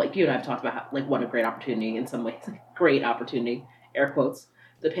midst of, like, you and I've talked about how, like, what a great opportunity in some ways, great opportunity, air quotes,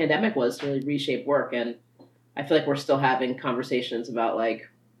 the pandemic was to really reshape work. And I feel like we're still having conversations about, like,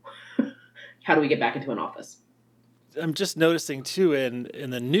 how do we get back into an office? I'm just noticing too in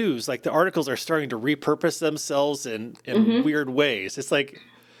the news, like, the articles are starting to repurpose themselves in weird ways. It's like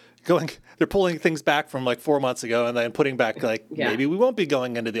they're pulling things back from like 4 months ago and then putting back, like, maybe we won't be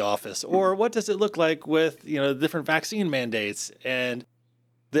going into the office, or what does it look like with, different vaccine mandates and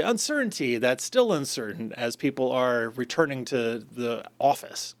the uncertainty that's still uncertain as people are returning to the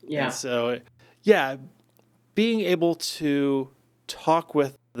office. Yeah. And so, being able to talk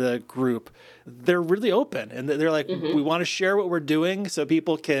with the group, they're really open, and they're like, we want to share what we're doing so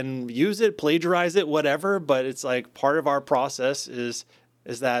people can use it, plagiarize it, whatever. But it's like, part of our process is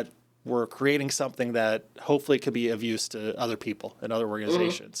that we're creating something that hopefully could be of use to other people and other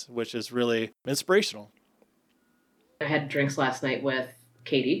organizations, which is really inspirational. I had drinks last night with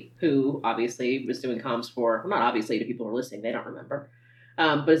Katie, who obviously was doing comms for, well, not obviously to people who are listening, they don't remember,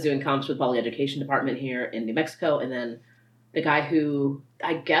 but is doing comms for the Public Education Department here in New Mexico. And then the guy who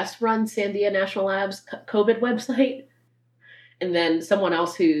I guess runs Sandia National Labs COVID website. And then someone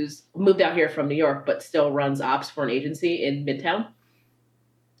else who's moved out here from New York, but still runs ops for an agency in Midtown.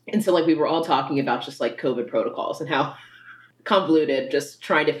 And so, like, we were all talking about just, like, COVID protocols and how convoluted, just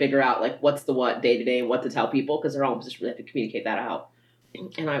trying to figure out, like, what's the what day to day and what to tell people, because they're all just really have to communicate that out.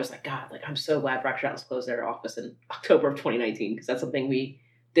 And I was like, God, like, I'm so glad Fractured Atlas closed their office in October of 2019, because that's something we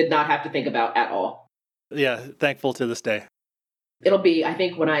did not have to think about at all. Yeah, thankful to this day. It'll be, I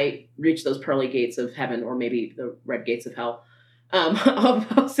think, when I reach those pearly gates of heaven, or maybe the red gates of hell,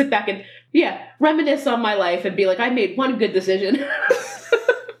 I'll sit back and, reminisce on my life and be like, I made one good decision.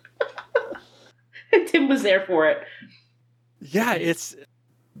 And Tim was there for it. Yeah, it's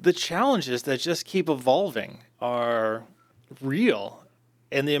the challenges that just keep evolving are real.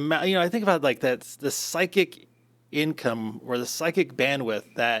 And the amount, I think about, like, that's the psychic income or the psychic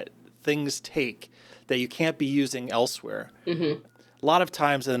bandwidth that things take that you can't be using elsewhere. A lot of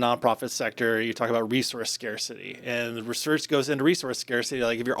times in the nonprofit sector, you talk about resource scarcity, and the research goes into resource scarcity.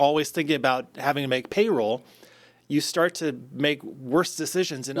 Like, if you're always thinking about having to make payroll, you start to make worse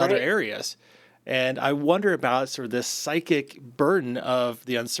decisions in other areas. And I wonder about sort of this psychic burden of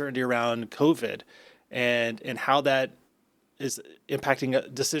the uncertainty around COVID and how that is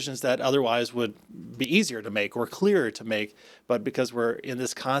impacting decisions that otherwise would be easier to make or clearer to make. But because we're in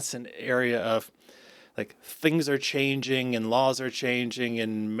this constant area of, like, things are changing and laws are changing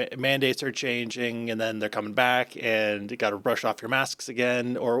and mandates are changing, and then they're coming back and you got to brush off your masks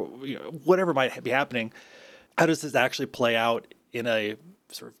again, or whatever might be happening. How does this actually play out in a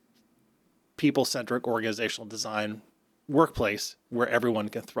sort of people-centric organizational design workplace where everyone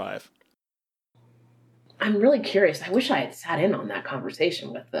can thrive? I'm really curious. I wish I had sat in on that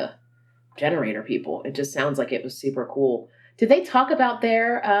conversation with the Generator people. It just sounds like it was super cool. Did they talk about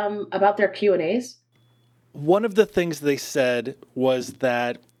their Q&As? One of the things they said was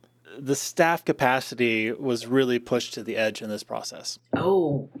that the staff capacity was really pushed to the edge in this process.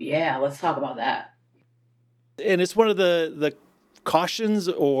 Oh, yeah. Let's talk about that. And it's one of the cautions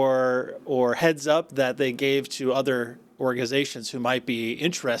or heads up that they gave to other organizations who might be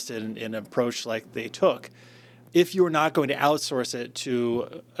interested in an approach like they took. If you're not going to outsource it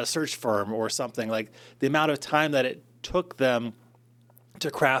to a search firm or something, like, the amount of time that it took them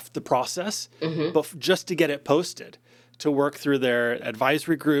to craft the process, but just to get it posted, to work through their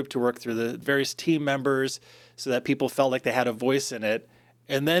advisory group, to work through the various team members so that people felt like they had a voice in it,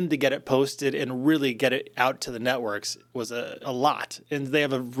 and then to get it posted and really get it out to the networks was a lot. And they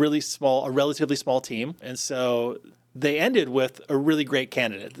have a relatively small team. And so they ended with a really great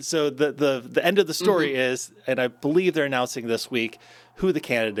candidate. So the end of the story is, and I believe they're announcing this week who the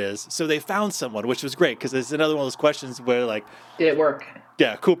candidate is. So they found someone, which was great because it's another one of those questions where like, Did it work?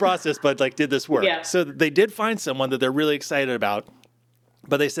 yeah, cool process, but like, did this work? Yeah. So they did find someone that they're really excited about,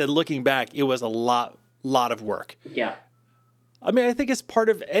 but they said looking back, it was a lot of work. Yeah. I mean, I think it's part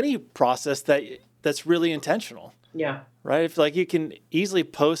of any process that's really intentional, Yeah. right? If like you can easily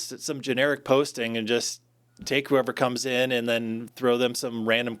post some generic posting and just take whoever comes in and then throw them some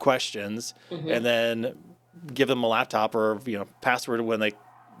random questions and then give them a laptop or password when they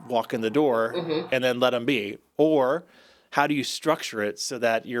walk in the door and then let them be. Or how do you structure it so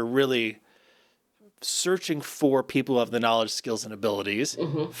that you're really searching for people who have the knowledge, skills, and abilities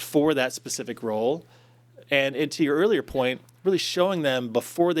for that specific role? And to your earlier point, really showing them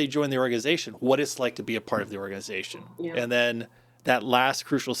before they join the organization what it's like to be a part of the organization. Yeah. And then that last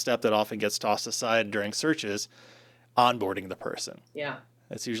crucial step that often gets tossed aside during searches, onboarding the person. Yeah.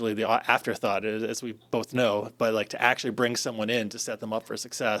 That's usually the afterthought, as we both know. But like to actually bring someone in to set them up for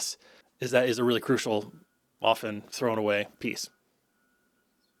success is a really crucial, often thrown away piece.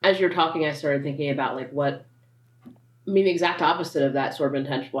 As you're talking, I started thinking about the exact opposite of that sort of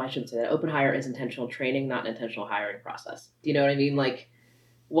intentional. Well, I shouldn't say that. Open hire is intentional training, not an intentional hiring process. Do you know what I mean? Like,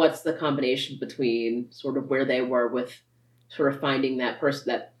 what's the combination between sort of where they were with sort of finding that person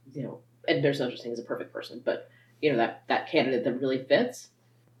that, and there's no such thing as a perfect person, but, that candidate that really fits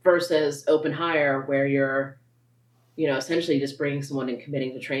versus open hire where you're, essentially just bringing someone and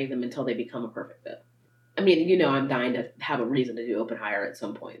committing to training them until they become a perfect fit. I mean, I'm dying to have a reason to do open hire at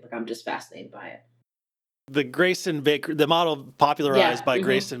some point. Like, I'm just fascinated by it. The Grayson Bakery, the model popularized by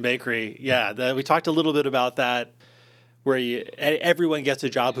Grayson Bakery. Yeah, we talked a little bit about that, where everyone gets a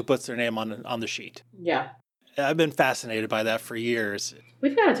job who puts their name on the sheet. Yeah. I've been fascinated by that for years.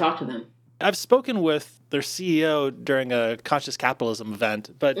 We've got to talk to them. I've spoken with their CEO during a conscious capitalism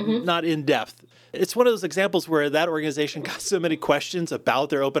event, but not in depth. It's one of those examples where that organization got so many questions about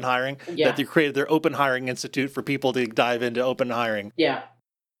their open hiring that they created their Open Hiring Institute for people to dive into open hiring. Yeah.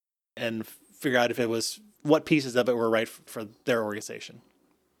 And figure out what pieces of it were right for their organization.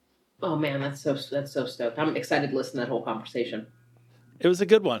 Oh man, that's so stoked. I'm excited to listen to that whole conversation. It was a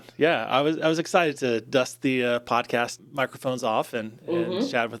good one. Yeah, I was excited to dust the podcast microphones off and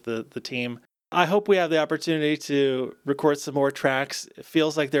chat with the team. I hope we have the opportunity to record some more tracks. It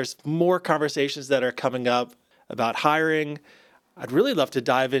feels like there's more conversations that are coming up about hiring. I'd really love to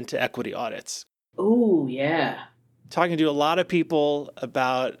dive into equity audits. Oh, yeah. Talking to a lot of people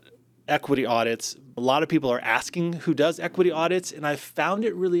about equity audits. A lot of people are asking who does equity audits, and I found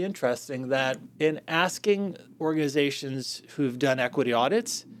it really interesting that in asking organizations who've done equity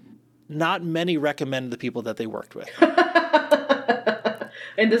audits, not many recommend the people that they worked with.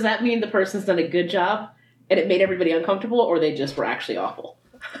 And does that mean the person's done a good job and it made everybody uncomfortable, or they just were actually awful?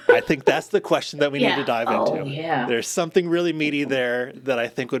 I think that's the question that we need to dive into. Yeah. There's something really meaty there that I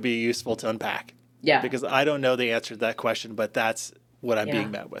think would be useful to unpack. Yeah. Because I don't know the answer to that question, but that's what I'm being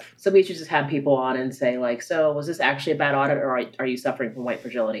met with. So we should just have people on and say, like, so was this actually a bad audit, or are you suffering from white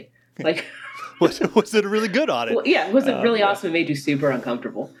fragility? Like, was it a really good audit? Well, yeah, was it really awesome? It made you super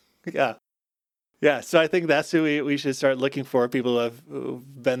uncomfortable. Yeah. Yeah, so I think that's who we should start looking for, people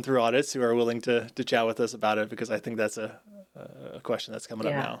who've been through audits who are willing to chat with us about it, because I think that's a question that's coming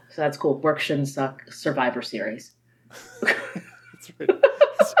up now. So that's cool. Work Shouldn't Suck Survivor Series. That's right.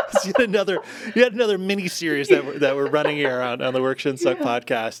 It's yet another mini series that we're running here on the Work Shouldn't Suck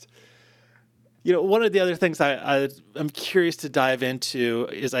podcast. One of the other things I'm curious to dive into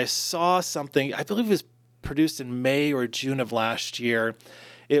is I saw something, I believe it was produced in May or June of last year.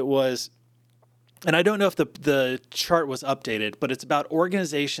 It was, and I don't know if the chart was updated, but it's about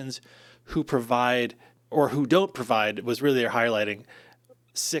organizations who provide or who don't provide, was really they're highlighting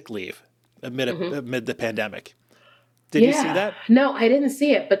sick leave amid the pandemic. Did you see that? No, I didn't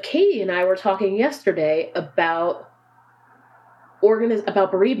see it. But Katie and I were talking yesterday about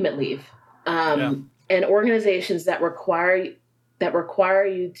bereavement leave, and organizations that require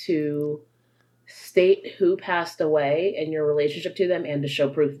you to state who passed away and your relationship to them, and to show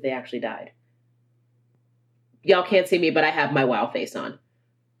proof that they actually died. Y'all can't see me, but I have my wow face on.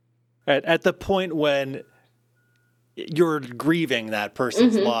 At the point when you're grieving that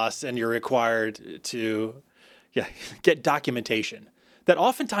person's loss, and you're required to get documentation that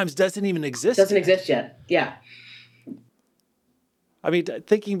oftentimes doesn't even exist. Doesn't exist yet. Yeah. I mean,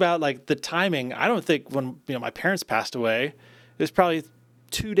 thinking about like the timing, I don't think when my parents passed away, it was probably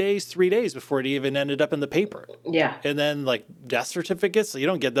 2 days, 3 days before it even ended up in the paper. Yeah. And then like death certificates, so you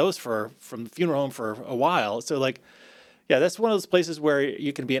don't get those from the funeral home for a while. So like, that's one of those places where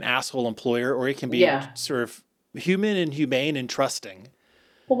you can be an asshole employer, or you can be sort of human and humane and trusting.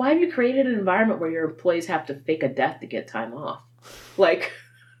 Well, why have you created an environment where your employees have to fake a death to get time off? Like,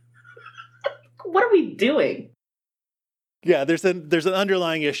 what are we doing? Yeah, there's an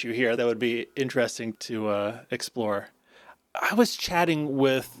underlying issue here that would be interesting to explore. I was chatting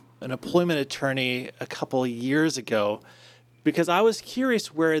with an employment attorney a couple of years ago because I was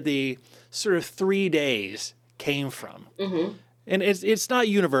curious where the sort of 3 days came from. Mm-hmm. And it's not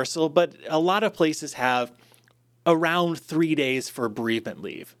universal, but a lot of places have around 3 days for bereavement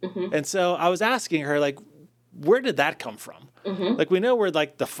leave. Mm-hmm. And so I was asking her, like, where did that come from? Mm-hmm. Like, we know where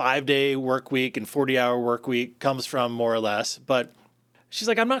like the 5-day work week and 40-hour work week comes from, more or less. But she's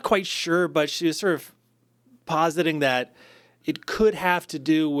like, I'm not quite sure, but she was sort of positing that it could have to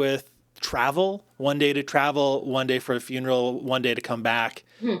do with travel, 1 day to travel, 1 day for a funeral, 1 day to come back.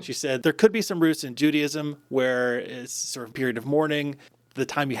 She said there could be some roots in Judaism where it's sort of a period of mourning, the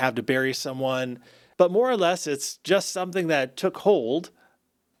time you have to bury someone. But more or less, it's just something that took hold.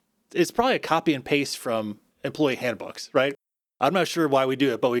 It's probably a copy and paste from employee handbooks, right? I'm not sure why we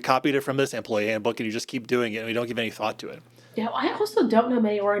do it, but we copied it from this employee handbook and you just keep doing it and we don't give any thought to it. Yeah, I also don't know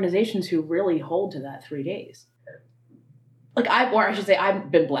many organizations who really hold to that 3 days. Like,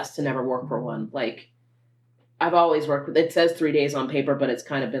 I've been blessed to never work for one. Like, I've always worked with, it says 3 days on paper, but it's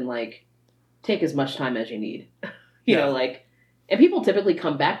kind of been like, take as much time as you need. you know, like, and people typically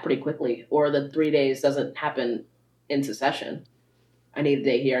come back pretty quickly, or the 3 days doesn't happen in succession. I need a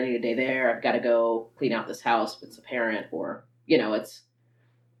day here, I need a day there, I've got to go clean out this house if it's a parent, or,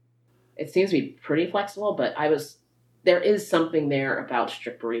 it seems to be pretty flexible, but there is something there about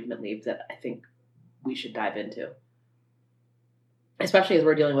strict bereavement leave that I think we should dive into. Especially as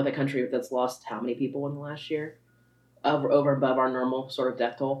we're dealing with a country that's lost how many people in the last year? Over above our normal sort of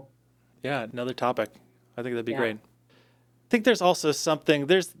death toll. Yeah, another topic. I think that'd be great. I think there's also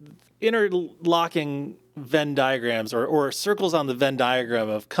there's interlocking Venn diagrams or circles on the Venn diagram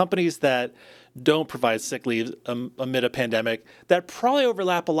of companies that don't provide sick leave amid a pandemic that probably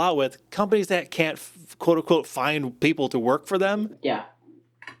overlap a lot with companies that can't, quote unquote, find people to work for them. Yeah.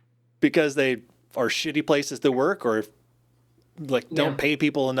 Because they are shitty places to work or don't pay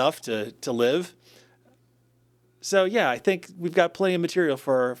people enough to live. So yeah, I think we've got plenty of material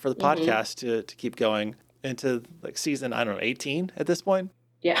for the podcast to keep going into like season, I don't know, 18 at this point.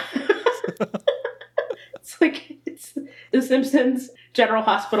 Yeah. It's The Simpsons, General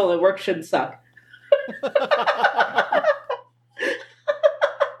Hospital, and work should suck.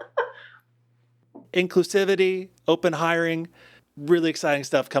 Inclusivity, open hiring, really exciting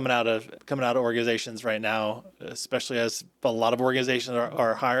stuff coming out of organizations right now, especially as a lot of organizations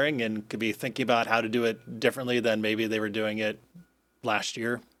are hiring and could be thinking about how to do it differently than maybe they were doing it last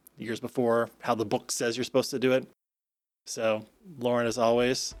year, years before, how the book says you're supposed to do it. So, Lauren, as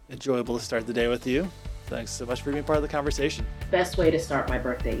always, enjoyable to start the day with you. Thanks so much for being part of the conversation. Best way to start my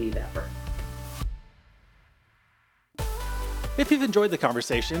birthday eve ever. If you've enjoyed the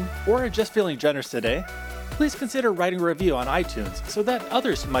conversation or are just feeling generous today, please consider writing a review on iTunes so that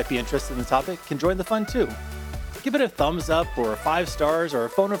others who might be interested in the topic can join the fun too. Give it a thumbs up or 5 stars or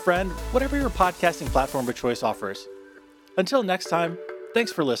phone a friend, whatever your podcasting platform of choice offers. Until next time,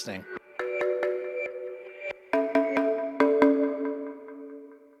 thanks for listening.